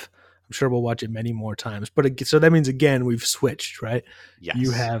 5. I'm sure we'll watch it many more times. But so that means, again, we've switched, right? Yes.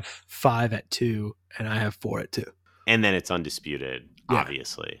 You have 5 at 2, and I have 4 at 2. And then it's undisputed,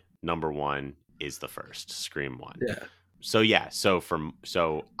 obviously. Number 1 is the first, Scream 1. Yeah.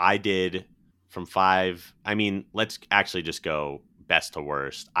 So I did from 5. I mean, let's actually just go best to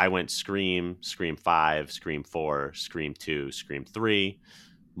worst. I went Scream, Scream 5, Scream 4, Scream 2, Scream 3.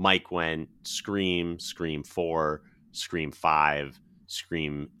 Mike went Scream, Scream 4, Scream 5,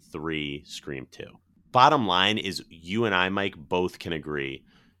 Scream 3, Scream 2. Bottom line is you and I, Mike, both can agree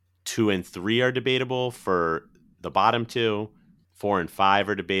 2 and 3 are debatable for the bottom two. 4 and 5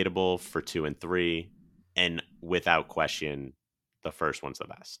 are debatable for 2 and 3. And without question, the first one's the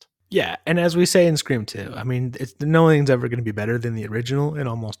best. Yeah, and as we say in Scream 2, I mean, nothing's ever going to be better than the original in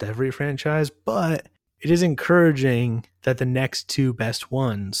almost every franchise, but it is encouraging that the next 2 best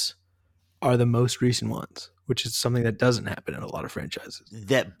ones are the most recent ones, which is something that doesn't happen in a lot of franchises.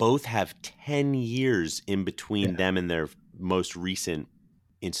 That both have 10 years in between them and their most recent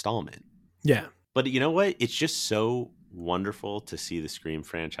installment. Yeah. But you know what? It's just so wonderful to see the Scream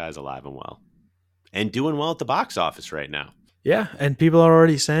franchise alive and well. And doing well at the box office right now. Yeah, and people are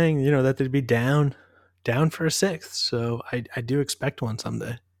already saying, that they'd be down for a 6th. So I do expect one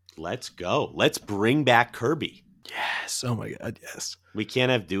someday. Let's go. Let's bring back Kirby. Yes. Oh my God, yes. We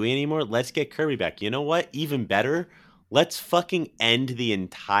can't have Dewey anymore. Let's get Kirby back. You know what? Even better. Let's fucking end the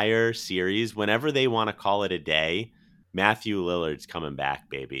entire series. Whenever they want to call it a day, Matthew Lillard's coming back,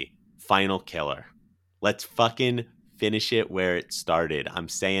 baby. Final killer. Let's fucking finish it where it started. I'm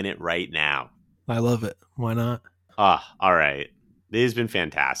saying it right now. I love it. Why not? All right. This has been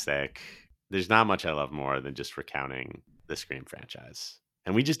fantastic. There's not much I love more than just recounting the Scream franchise.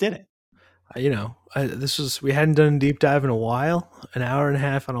 And we just did it. We hadn't done a deep dive in a while. An hour and a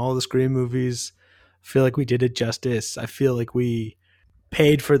half on all the Scream movies. I feel like we did it justice. I feel like we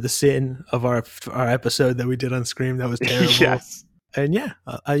paid for the sin of our episode that we did on Scream. That was terrible. Yes.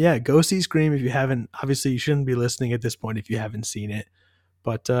 And go see Scream if you haven't. Obviously, you shouldn't be listening at this point if you haven't seen it.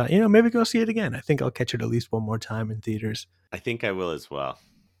 But, maybe go see it again. I think I'll catch it at least one more time in theaters. I think I will as well.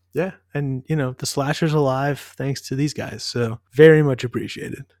 Yeah. And, the slasher's alive thanks to these guys. So very much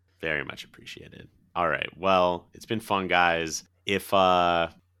appreciated. Very much appreciated. All right. Well, it's been fun, guys. If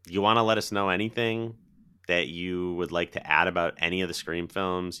you want to let us know anything that you would like to add about any of the Scream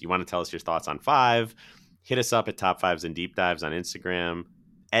films, you want to tell us your thoughts on 5, hit us up at Top 5s and Deep Dives on Instagram,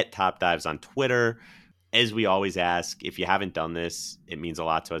 at Top Dives on Twitter. As we always ask, if you haven't done this, it means a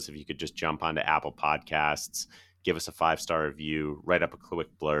lot to us if you could just jump onto Apple Podcasts, give us a 5-star review, write up a quick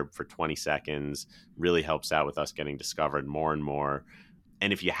blurb for 20 seconds. Really helps out with us getting discovered more and more.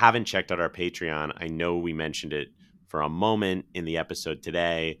 And if you haven't checked out our Patreon, I know we mentioned it for a moment in the episode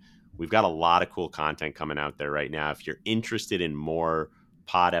today. We've got a lot of cool content coming out there right now. If you're interested in more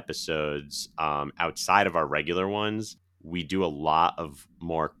pod episodes outside of our regular ones, we do a lot of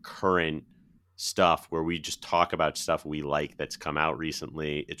more current stuff where we just talk about stuff we like that's come out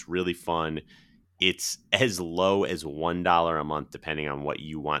recently. It's really fun. It's as low as $1 a month, depending on what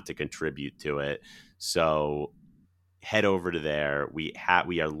you want to contribute to it. So head over to there. We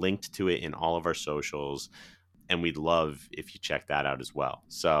are linked to it in all of our socials, and we'd love if you check that out as well.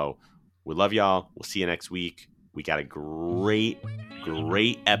 So we love y'all. We'll see you next week. We got a great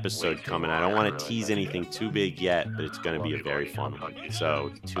episode coming. I don't want to tease anything too big yet, but it's going to be a very fun one.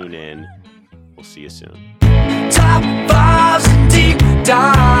 So tune in. We'll see you soon. Top 5s and deep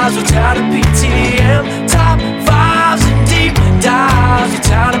dives without a PTM. Top 5s and deep dives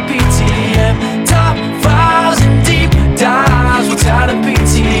without a PTM. Top 5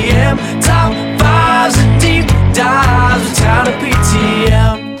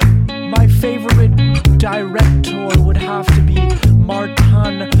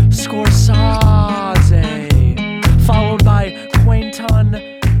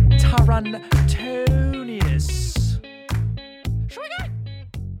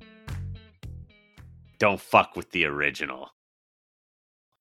 don't fuck with the original.